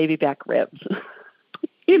rack of baby back ribs.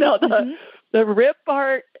 The rib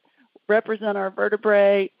part represent our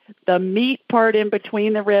vertebrae. The meat part in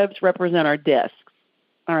between the ribs represent our discs.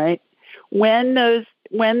 All right. When those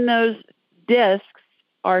discs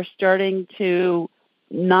are starting to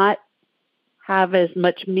not have as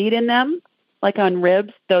much meat in them, like on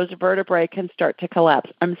ribs, those vertebrae can start to collapse.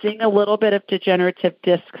 I'm seeing a little bit of degenerative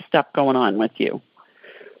disc stuff going on with you.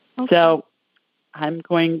 Okay. So I'm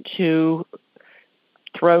going to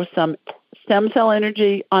throw some stem cell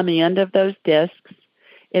energy on the end of those discs.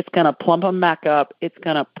 It's going to plump them back up. It's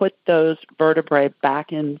going to put those vertebrae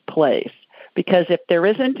back in place. Because if there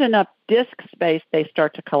isn't enough disc space, they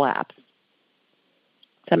start to collapse.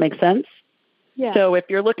 Does that make sense? Yeah. So if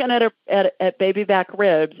you're looking at baby back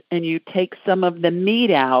ribs and you take some of the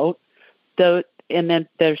meat out, and then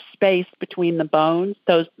there's space between the bones,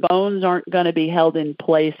 those bones aren't going to be held in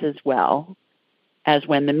place as well as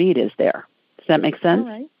when the meat is there. Does that make sense? All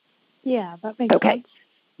right. Yeah, that makes sense. Okay.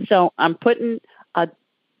 So I'm putting a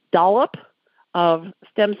dollop of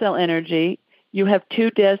stem cell energy. You have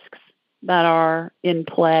 2 discs that are in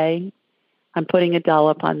play. I'm putting a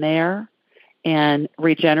dollop on there and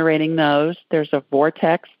regenerating those. There's a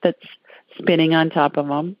vortex that's spinning on top of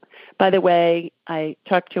them. By the way, I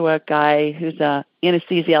talked to a guy who's an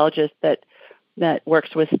anesthesiologist that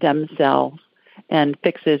works with stem cells and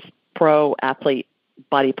fixes pro athlete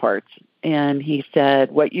body parts. And he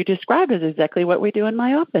said, what you described is exactly what we do in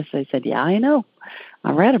my office. I said, yeah, I know.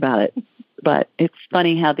 I read about it. But it's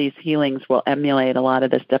funny how these healings will emulate a lot of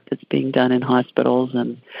the stuff that's being done in hospitals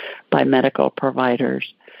and by medical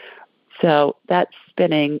providers. So that's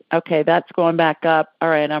spinning. Okay, that's going back up. All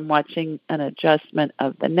right, I'm watching an adjustment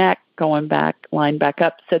of the neck going back, line back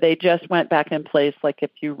up. So they just went back in place like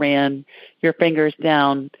if you ran your fingers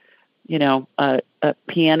down, you know, a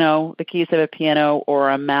piano, the keys of a piano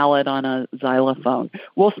or a mallet on a xylophone.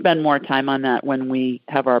 We'll spend more time on that when we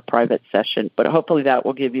have our private session, but hopefully that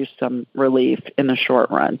will give you some relief in the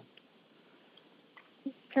short run.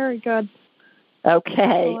 Very good.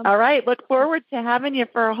 Okay. All right. Look forward to having you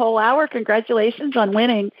for a whole hour. Congratulations on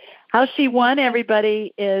winning. How she won,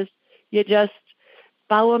 everybody, is you just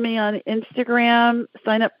follow me on Instagram,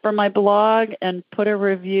 sign up for my blog, and put a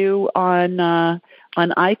review on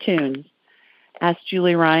iTunes. Ask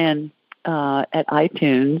Julie Ryan at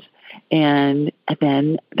iTunes, and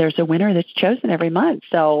then there's a winner that's chosen every month.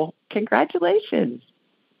 So congratulations.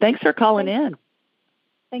 Thanks for calling in.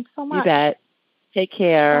 Thanks so much. You bet. Take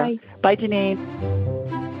care. Bye. Bye, Janine.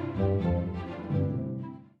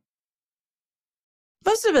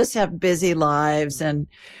 Most of us have busy lives, and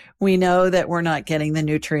we know that we're not getting the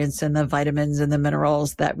nutrients and the vitamins and the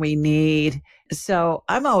minerals that we need. So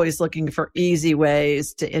I'm always looking for easy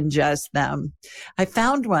ways to ingest them. I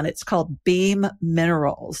found one. It's called Beam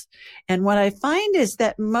Minerals. And what I find is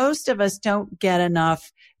that most of us don't get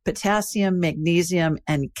enough potassium, magnesium,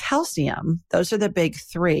 and calcium. Those are the big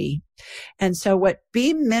three. And so what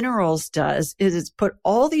Beam Minerals does is it's put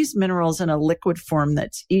all these minerals in a liquid form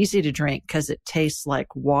that's easy to drink because it tastes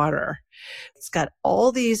like water. It's got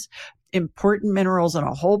all these important minerals and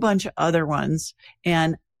a whole bunch of other ones.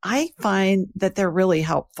 And I find that they're really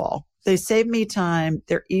helpful. They save me time.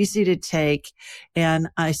 They're easy to take. And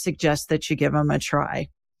I suggest that you give them a try.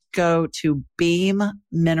 Go to Beam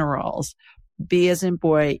Minerals, B as in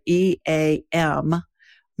boy, EAM,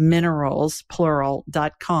 minerals,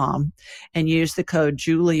 plural.com, and use the code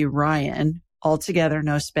Julie Ryan, all together,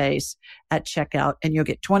 no space, at checkout, and you'll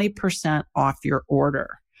get 20% off your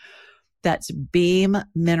order. That's Beam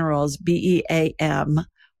Minerals, BEAM,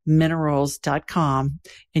 minerals.com,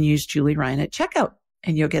 and use Julie Ryan at checkout,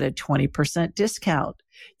 and you'll get a 20% discount.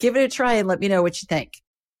 Give it a try and let me know what you think.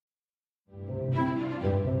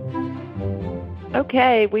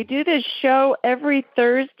 Okay, we do this show every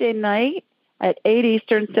Thursday night at 8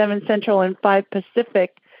 Eastern, 7 Central, and 5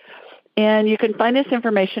 Pacific. And you can find this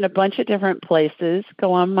information a bunch of different places.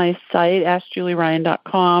 Go on my site,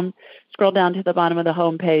 AskJulieRyan.com. Scroll down to the bottom of the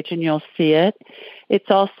homepage, and you'll see it.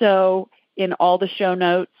 It's also in all the show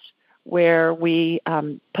notes where we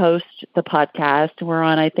post the podcast. We're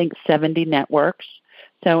on, I think, 70 networks.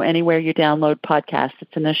 So anywhere you download podcasts,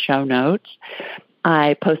 it's in the show notes.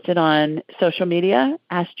 I posted on social media,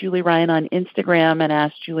 Ask Julie Ryan on Instagram and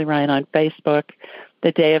Ask Julie Ryan on Facebook.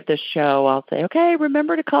 The day of the show, I'll say, okay,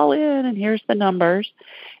 remember to call in, and here's the numbers.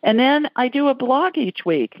 And then I do a blog each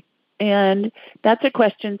week, and that's a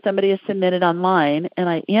question somebody has submitted online, and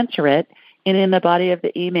I answer it. And in the body of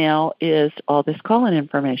the email is all this call-in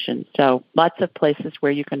information. So lots of places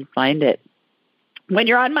where you can find it. When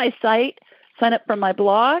you're on my site, sign up for my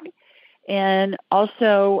blog. And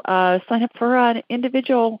also sign up for an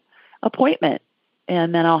individual appointment,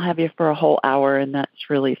 and then I'll have you for a whole hour, and that's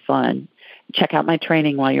really fun. Check out my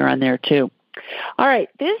training while you're on there, too. All right,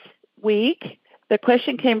 this week, the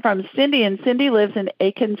question came from Cindy, and Cindy lives in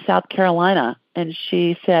Aiken, South Carolina. And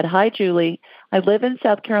she said, hi, Julie. I live in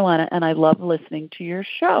South Carolina, and I love listening to your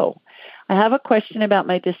show. I have a question about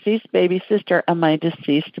my deceased baby sister and my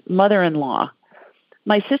deceased mother-in-law.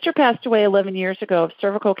 My sister passed away 11 years ago of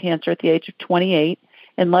cervical cancer at the age of 28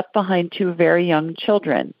 and left behind 2 very young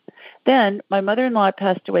children. Then my mother-in-law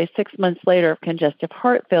passed away 6 months later of congestive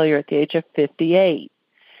heart failure at the age of 58.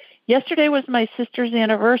 Yesterday was my sister's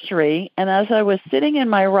anniversary, and as I was sitting in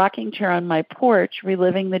my rocking chair on my porch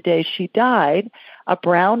reliving the day she died, a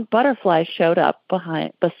brown butterfly showed up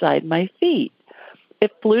beside my feet.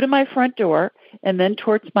 It flew to my front door and then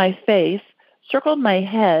towards my face, circled my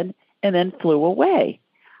head, and then flew away.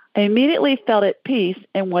 I immediately felt at peace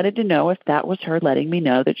and wanted to know if that was her letting me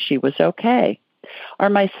know that she was okay. Are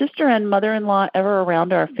my sister and mother-in-law ever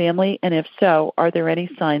around our family? And if so, are there any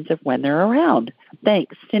signs of when they're around?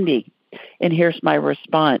 Thanks, Cindy. And here's my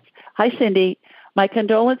response. Hi, Cindy. My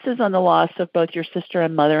condolences on the loss of both your sister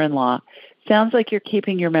and mother-in-law. Sounds like you're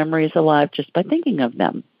keeping your memories alive just by thinking of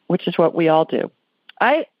them, which is what we all do.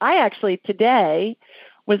 I actually today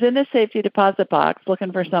was in the safety deposit box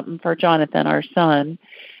looking for something for Jonathan, our son,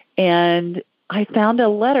 and I found a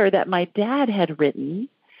letter that my dad had written,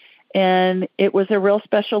 And it was a real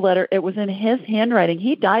special letter. It was in his handwriting.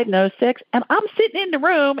 He died in '06, and I'm sitting in the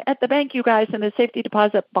room at the bank, you guys, in the safety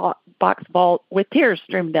deposit box vault with tears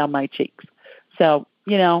streaming down my cheeks. So,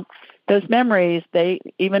 those memories,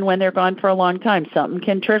 even when they're gone for a long time, something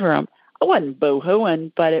can trigger them. I wasn't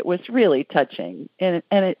boo-hooing, but it was really touching, and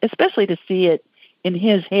especially to see it in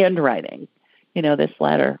his handwriting, this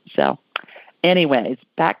letter. So anyways,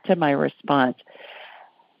 back to my response.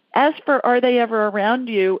 As for are they ever around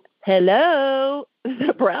you? Hello,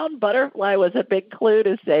 the brown butterfly was a big clue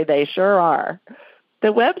to say they sure are. The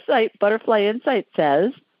website Butterfly Insight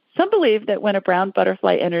says, some believe that when a brown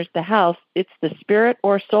butterfly enters the house, it's the spirit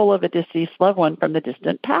or soul of a deceased loved one from the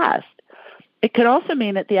distant past. It could also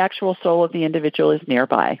mean that the actual soul of the individual is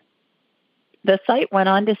nearby. The site went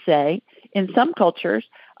on to say, in some cultures,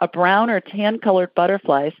 a brown or tan-colored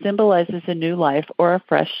butterfly symbolizes a new life or a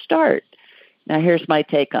fresh start. Now, here's my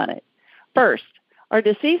take on it. First, our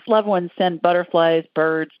deceased loved ones send butterflies,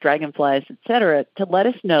 birds, dragonflies, etc., to let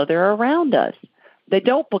us know they're around us. They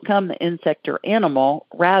don't become the insect or animal.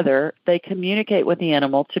 Rather, they communicate with the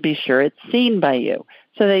animal to be sure it's seen by you.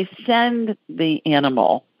 So they send the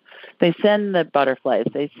animal. They send the butterflies.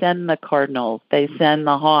 They send the cardinals. They send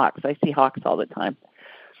the hawks. I see hawks all the time.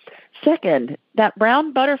 Second, that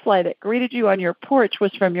brown butterfly that greeted you on your porch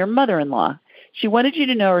was from your mother-in-law. She wanted you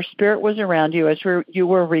to know her spirit was around you as you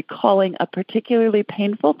were recalling a particularly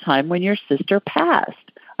painful time when your sister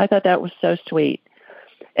passed. I thought that was so sweet.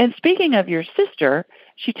 And speaking of your sister,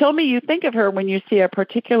 she told me you think of her when you see a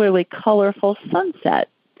particularly colorful sunset.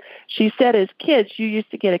 She said as kids you used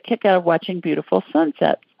to get a kick out of watching beautiful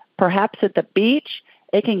sunsets, perhaps at the beach.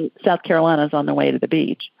 South Carolina's on the way to the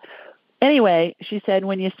beach. Anyway, she said,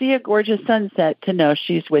 when you see a gorgeous sunset, to know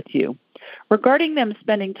she's with you. Regarding them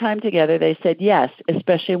spending time together, they said yes,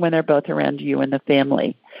 especially when they're both around you and the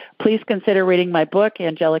family. Please consider reading my book,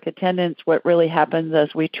 Angelic Attendants, What Really Happens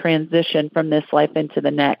as We Transition from This Life into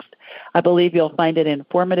the Next. I believe you'll find it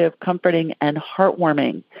informative, comforting, and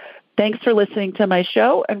heartwarming. Thanks for listening to my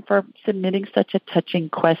show and for submitting such a touching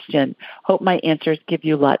question. Hope my answers give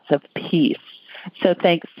you lots of peace. So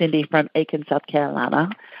thanks, Cindy from Aiken, South Carolina.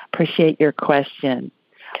 Appreciate your question.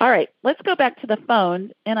 All right, let's go back to the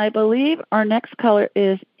phone, and I believe our next caller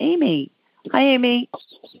is Amy. Hi, Amy.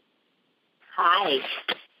 Hi.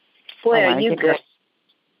 Boy, are you good.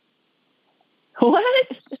 What?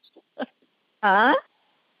 Huh?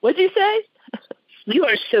 What'd you say? You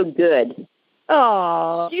are so good.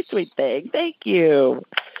 Oh, you sweet thing. Thank you.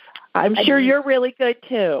 I'm sure you're really good,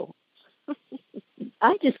 too.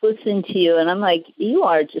 I just listened to you, and I'm like, you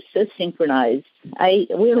are just so synchronized.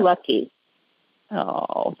 We're lucky.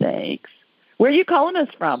 Oh, thanks. Where are you calling us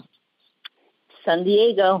from? San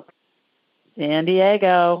Diego. San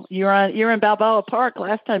Diego. You're in Balboa Park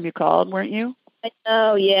last time you called, weren't you?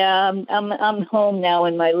 Oh yeah, I'm home now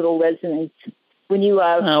in my little residence. When you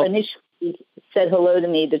initially said hello to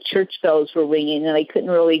me, the church bells were ringing, and I couldn't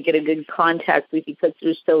really get a good contact with you because it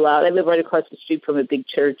was so loud. I live right across the street from a big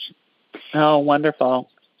church. Oh, wonderful.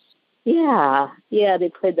 Yeah, they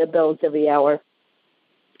play the bells every hour.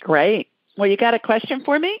 Great. Well, you got a question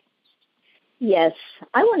for me? Yes.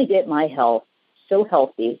 I want to get my health so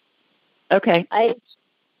healthy. Okay. I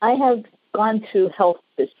have gone through health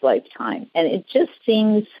this lifetime, and it just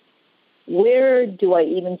seems, where do I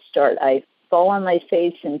even start? I fall on my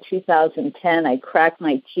face in 2010. I crack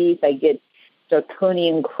my teeth. I get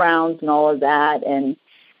zirconium crowns and all of that. And,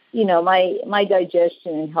 my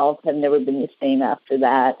digestion and health have never been the same after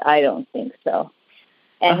that. I don't think so.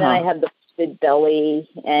 And then I have the big belly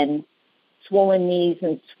and swollen knees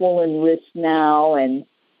and swollen wrists now, and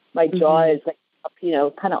my jaw is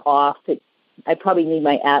kind of off. I probably need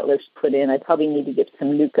my atlas put in. I probably need to get some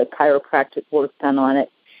NUCA chiropractic work done on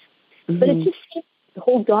it. But it just seems the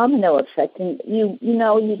whole domino effect, and you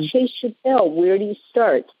chase your tail. Where do you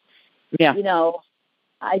start? Yeah.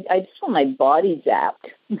 I just want my body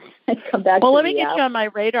zapped. I come back. Well, let me get you on my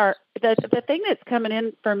radar. The thing that's coming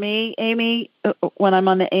in for me, Amy, when I'm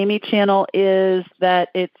on the Amy channel, is that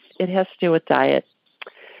it has to do with diet.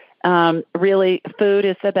 Really, food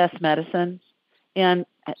is the best medicine. And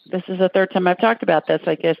this is the third time I've talked about this.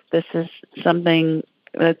 I guess this is something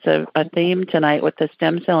that's a theme tonight with the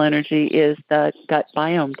stem cell energy is the gut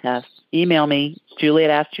biome test. Email me,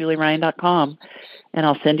 Julie@AskJulieRyan.com, and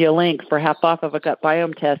I'll send you a link for half off of a gut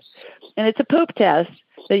biome test. And it's a poop test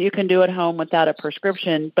that you can do at home without a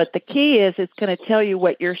prescription. But the key is it's going to tell you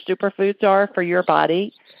what your superfoods are for your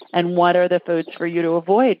body and what are the foods for you to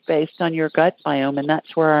avoid based on your gut biome. And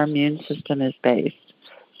that's where our immune system is based.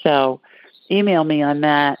 So email me on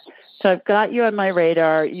that. So I've got you on my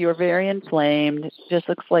radar. You're very inflamed. Just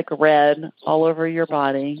looks like red all over your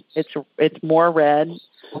body. It's more red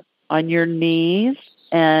on your knees,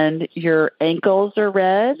 and your ankles are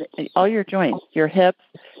red, all your joints, your hips.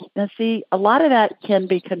 Now, see, a lot of that can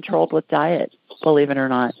be controlled with diet, believe it or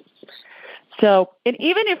not. So, and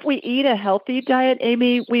even if we eat a healthy diet,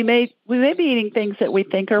 Amy, we may be eating things that we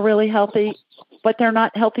think are really healthy, but they're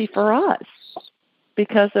not healthy for us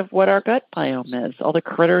because of what our gut biome is, all the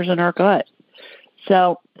critters in our gut.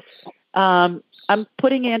 So, I'm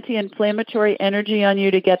putting anti-inflammatory energy on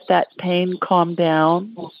you to get that pain calmed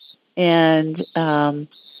down. And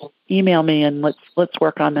email me, and let's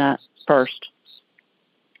work on that first,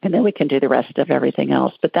 and then we can do the rest of everything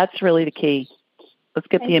else. But that's really the key. Let's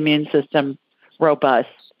get the immune system robust,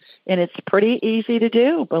 and it's pretty easy to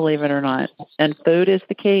do, believe it or not. And food is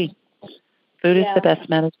the key. Food is the best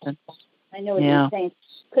medicine. I know what you're saying.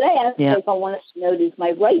 Could I ask if I want to notice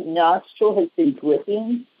my right nostril has been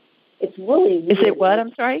dripping? It's really weird. Is it what?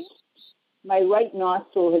 I'm sorry? My right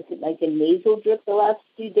nostril has been like a nasal drip the last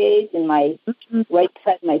few days, and my right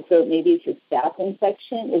side of my throat, maybe it's a staph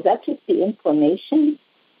infection. Is that just the inflammation?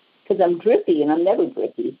 Because I'm drippy, and I'm never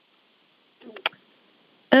drippy.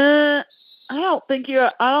 I don't think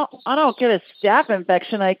I don't get a staph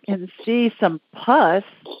infection. I can see some pus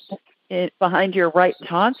behind your right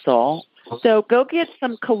tonsil. So go get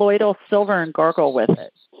some colloidal silver and gargle with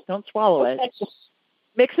it. Don't swallow it.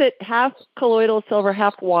 Mix it half colloidal silver,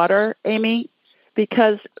 half water, Amy,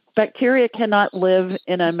 because bacteria cannot live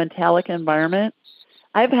in a metallic environment.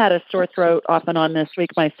 I've had a sore throat off and on this week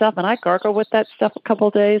myself, and I gargle with that stuff a couple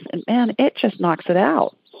of days, and, man, it just knocks it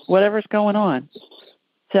out, whatever's going on.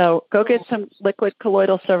 So go get some liquid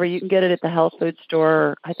colloidal silver. You can get it at the health food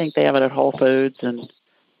store. I think they have it at Whole Foods and,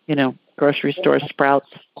 grocery stores, Sprouts,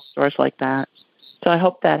 stores like that. So I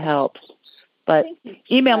hope that helps. But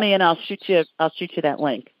email me and I'll shoot you that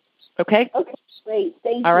link. Okay? Okay, great.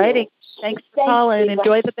 Thank you. All righty. Thanks for calling.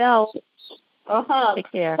 Enjoy the bell.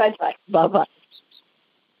 Take care. Bye-bye. Bye-bye.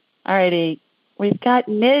 All righty. We've got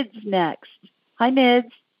Nids next. Hi,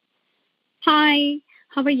 Nids. Hi.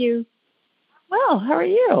 How are you? Well, how are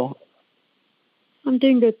you? I'm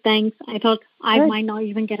doing good, thanks. I thought I might not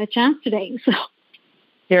even get a chance today. So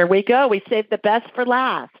here we go. We saved the best for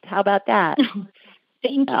last. How about that?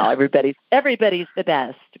 Thank you. Everybody's the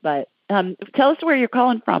best. But tell us where you're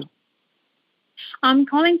calling from. I'm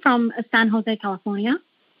calling from San Jose, California.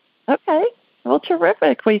 Okay. Well,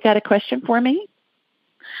 terrific. Well, you got a question for me?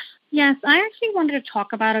 Yes, I actually wanted to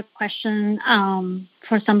talk about a question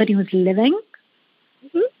for somebody who's living.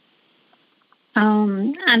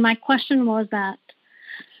 And my question was that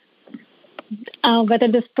whether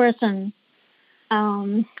this person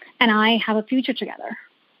and I have a future together.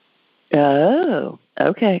 Oh,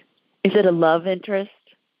 okay. Is it a love interest?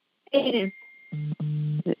 It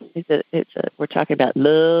is. We're talking about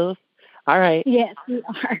love. All right. Yes, we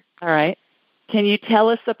are. All right. Can you tell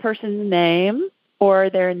us the person's name or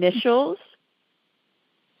their initials?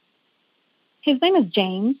 His name is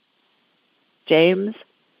James. James?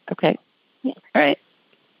 Okay. Yes. All right.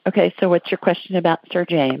 Okay, so what's your question about Sir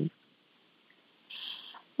James?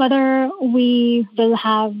 Whether we will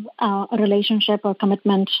have a relationship or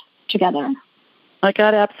commitment together. I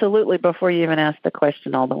got absolutely before you even asked the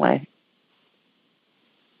question all the way.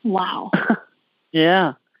 Wow.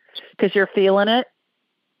 Yeah. Because you're feeling it?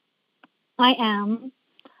 I am.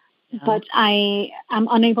 Yeah. But I am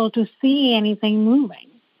unable to see anything moving.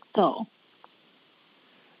 So.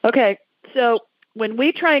 Okay. So when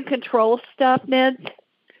we try and control stuff, Ned,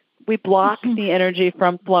 we block the energy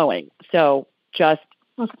from flowing. So just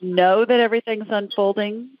know that everything's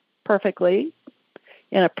unfolding perfectly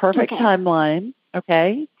in a perfect timeline,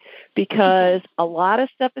 okay? Because a lot of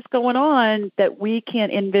stuff is going on that we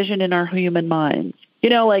can't envision in our human minds.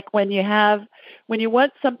 Like when you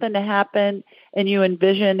want something to happen and you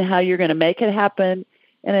envision how you're going to make it happen,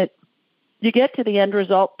 and you get to the end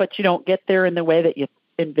result, but you don't get there in the way that you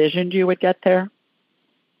envisioned you would get there.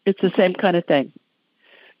 It's the same kind of thing.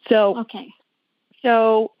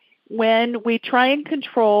 So when we try and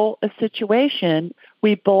control a situation,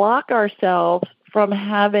 we block ourselves from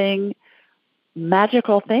having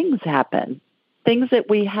magical things happen, things that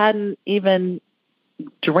we hadn't even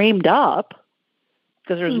dreamed up,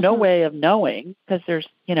 because there's no way of knowing, because there's,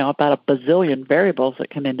 about a bazillion variables that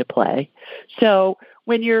come into play. So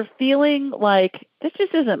when you're feeling like this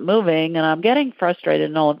just isn't moving and I'm getting frustrated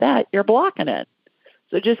and all of that, you're blocking it.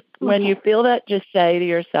 So just when you feel that, just say to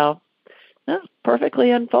yourself, that's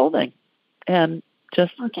perfectly unfolding, and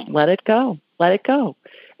just let it go. Let it go.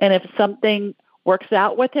 And if something works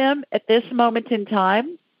out with him at this moment in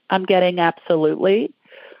time, I'm getting absolutely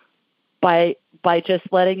by just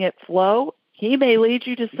letting it flow, he may lead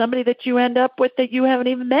you to somebody that you end up with that you haven't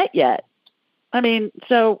even met yet. I mean,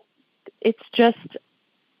 so it's just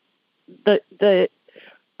the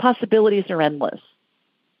possibilities are endless.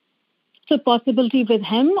 So possibility with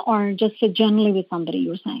him or just generally with somebody,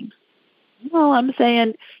 you're saying? Well, I'm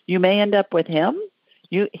saying you may end up with him.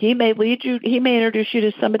 He may lead you. He may introduce you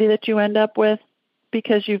to somebody that you end up with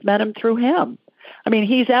because you've met him through him. I mean,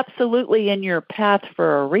 he's absolutely in your path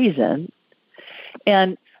for a reason.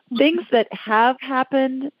 And things that have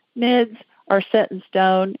happened, Nids, are set in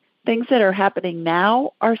stone. Things that are happening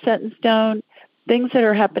now are set in stone. Things that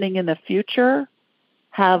are happening in the future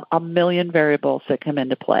have a million variables that come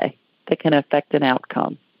into play that can affect an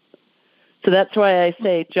outcome. So that's why I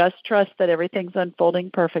say just trust that everything's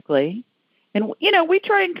unfolding perfectly. And, we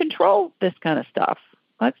try and control this kind of stuff.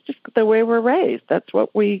 That's just the way we're raised. That's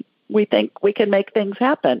what we think we can make things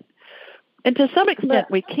happen. And to some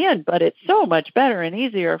extent we can, but it's so much better and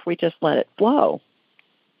easier if we just let it flow.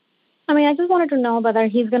 I mean, I just wanted to know whether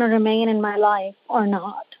he's going to remain in my life or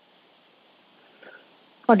not.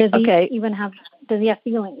 Or does he have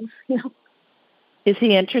feelings? Is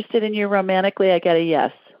he interested in you romantically? I get a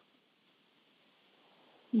yes.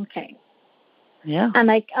 Okay. Yeah.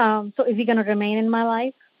 And so is he going to remain in my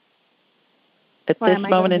life? At this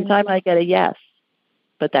moment in time, I get a yes.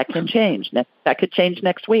 But that can change. That could change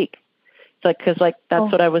next week. It's because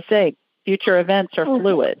that's what I was saying. Future events are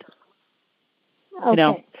fluid.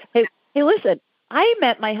 Okay. Hey, listen, I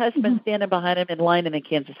met my husband standing behind him in line in the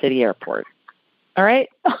Kansas City airport. All right?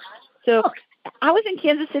 So I was in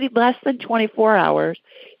Kansas City less than 24 hours.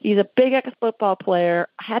 He's a big ex-football player.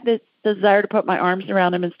 I had this desire to put my arms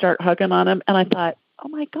around him and start hugging on him. And I thought, oh,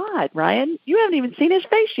 my God, Ryan, you haven't even seen his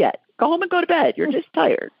face yet. Go home and go to bed. You're just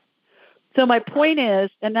tired. So my point is,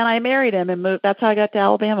 and then I married him and moved. That's how I got to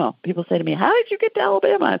Alabama. People say to me, how did you get to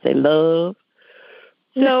Alabama? I say, love.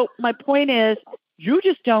 So my point is, you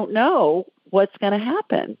just don't know what's going to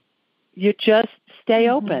happen. You just stay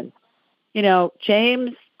open.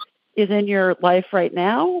 James is in your life right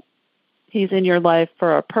now. He's in your life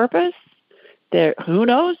for a purpose. Who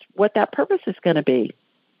knows what that purpose is going to be?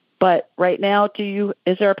 But right now,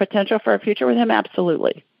 is there a potential for a future with him?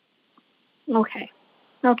 Absolutely. Okay.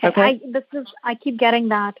 I keep getting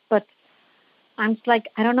that, but I'm just like,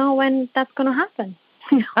 I don't know when that's going to happen.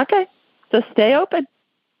 Okay. So stay open.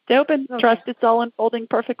 Stay open. Okay. Trust it's all unfolding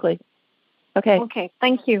perfectly. Okay. Okay.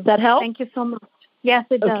 Thank you. Does that help? Thank you so much. Yes,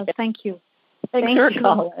 it does. Thank you. Thanks for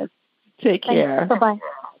calling. Take care. Bye-bye.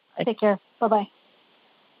 Take care. Bye-bye.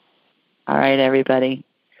 All right, everybody.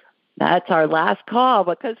 That's our last call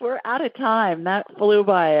because we're out of time. That flew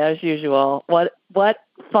by as usual. What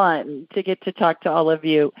fun to get to talk to all of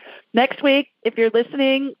you. Next week, if you're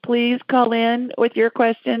listening, please call in with your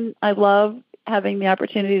question. I love having the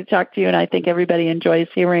opportunity to talk to you, and I think everybody enjoys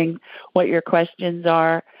hearing what your questions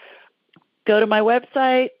are. Go to my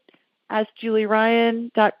website,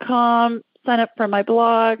 AskJulieRyan.com. Sign up for my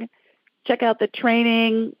blog. Check out the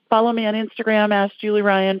training. Follow me on Instagram, Ask Julie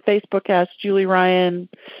Ryan, Facebook, Ask Julie Ryan,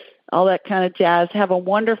 all that kind of jazz. Have a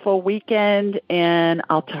wonderful weekend, and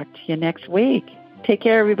I'll talk to you next week. Take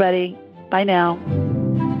care, everybody. Bye now.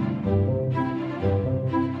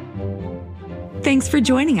 Thanks for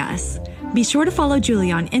joining us. Be sure to follow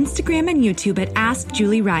Julie on Instagram and YouTube at Ask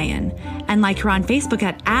Julie Ryan, and like her on Facebook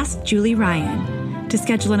at Ask Julie Ryan. To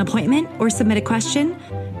schedule an appointment or submit a question,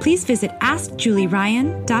 please visit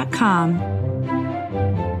AskJulieRyan.com.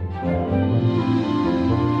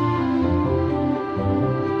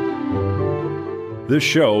 This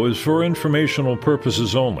show is for informational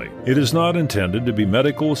purposes only. It is not intended to be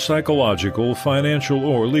medical, psychological, financial,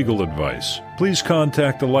 or legal advice. Please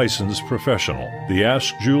contact a licensed professional. The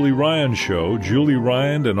Ask Julie Ryan Show, Julie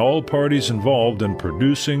Ryan and all parties involved in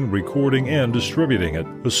producing, recording, and distributing it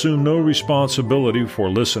assume no responsibility for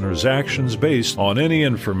listeners' actions based on any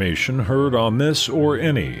information heard on this or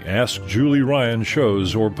any Ask Julie Ryan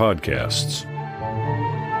shows or podcasts.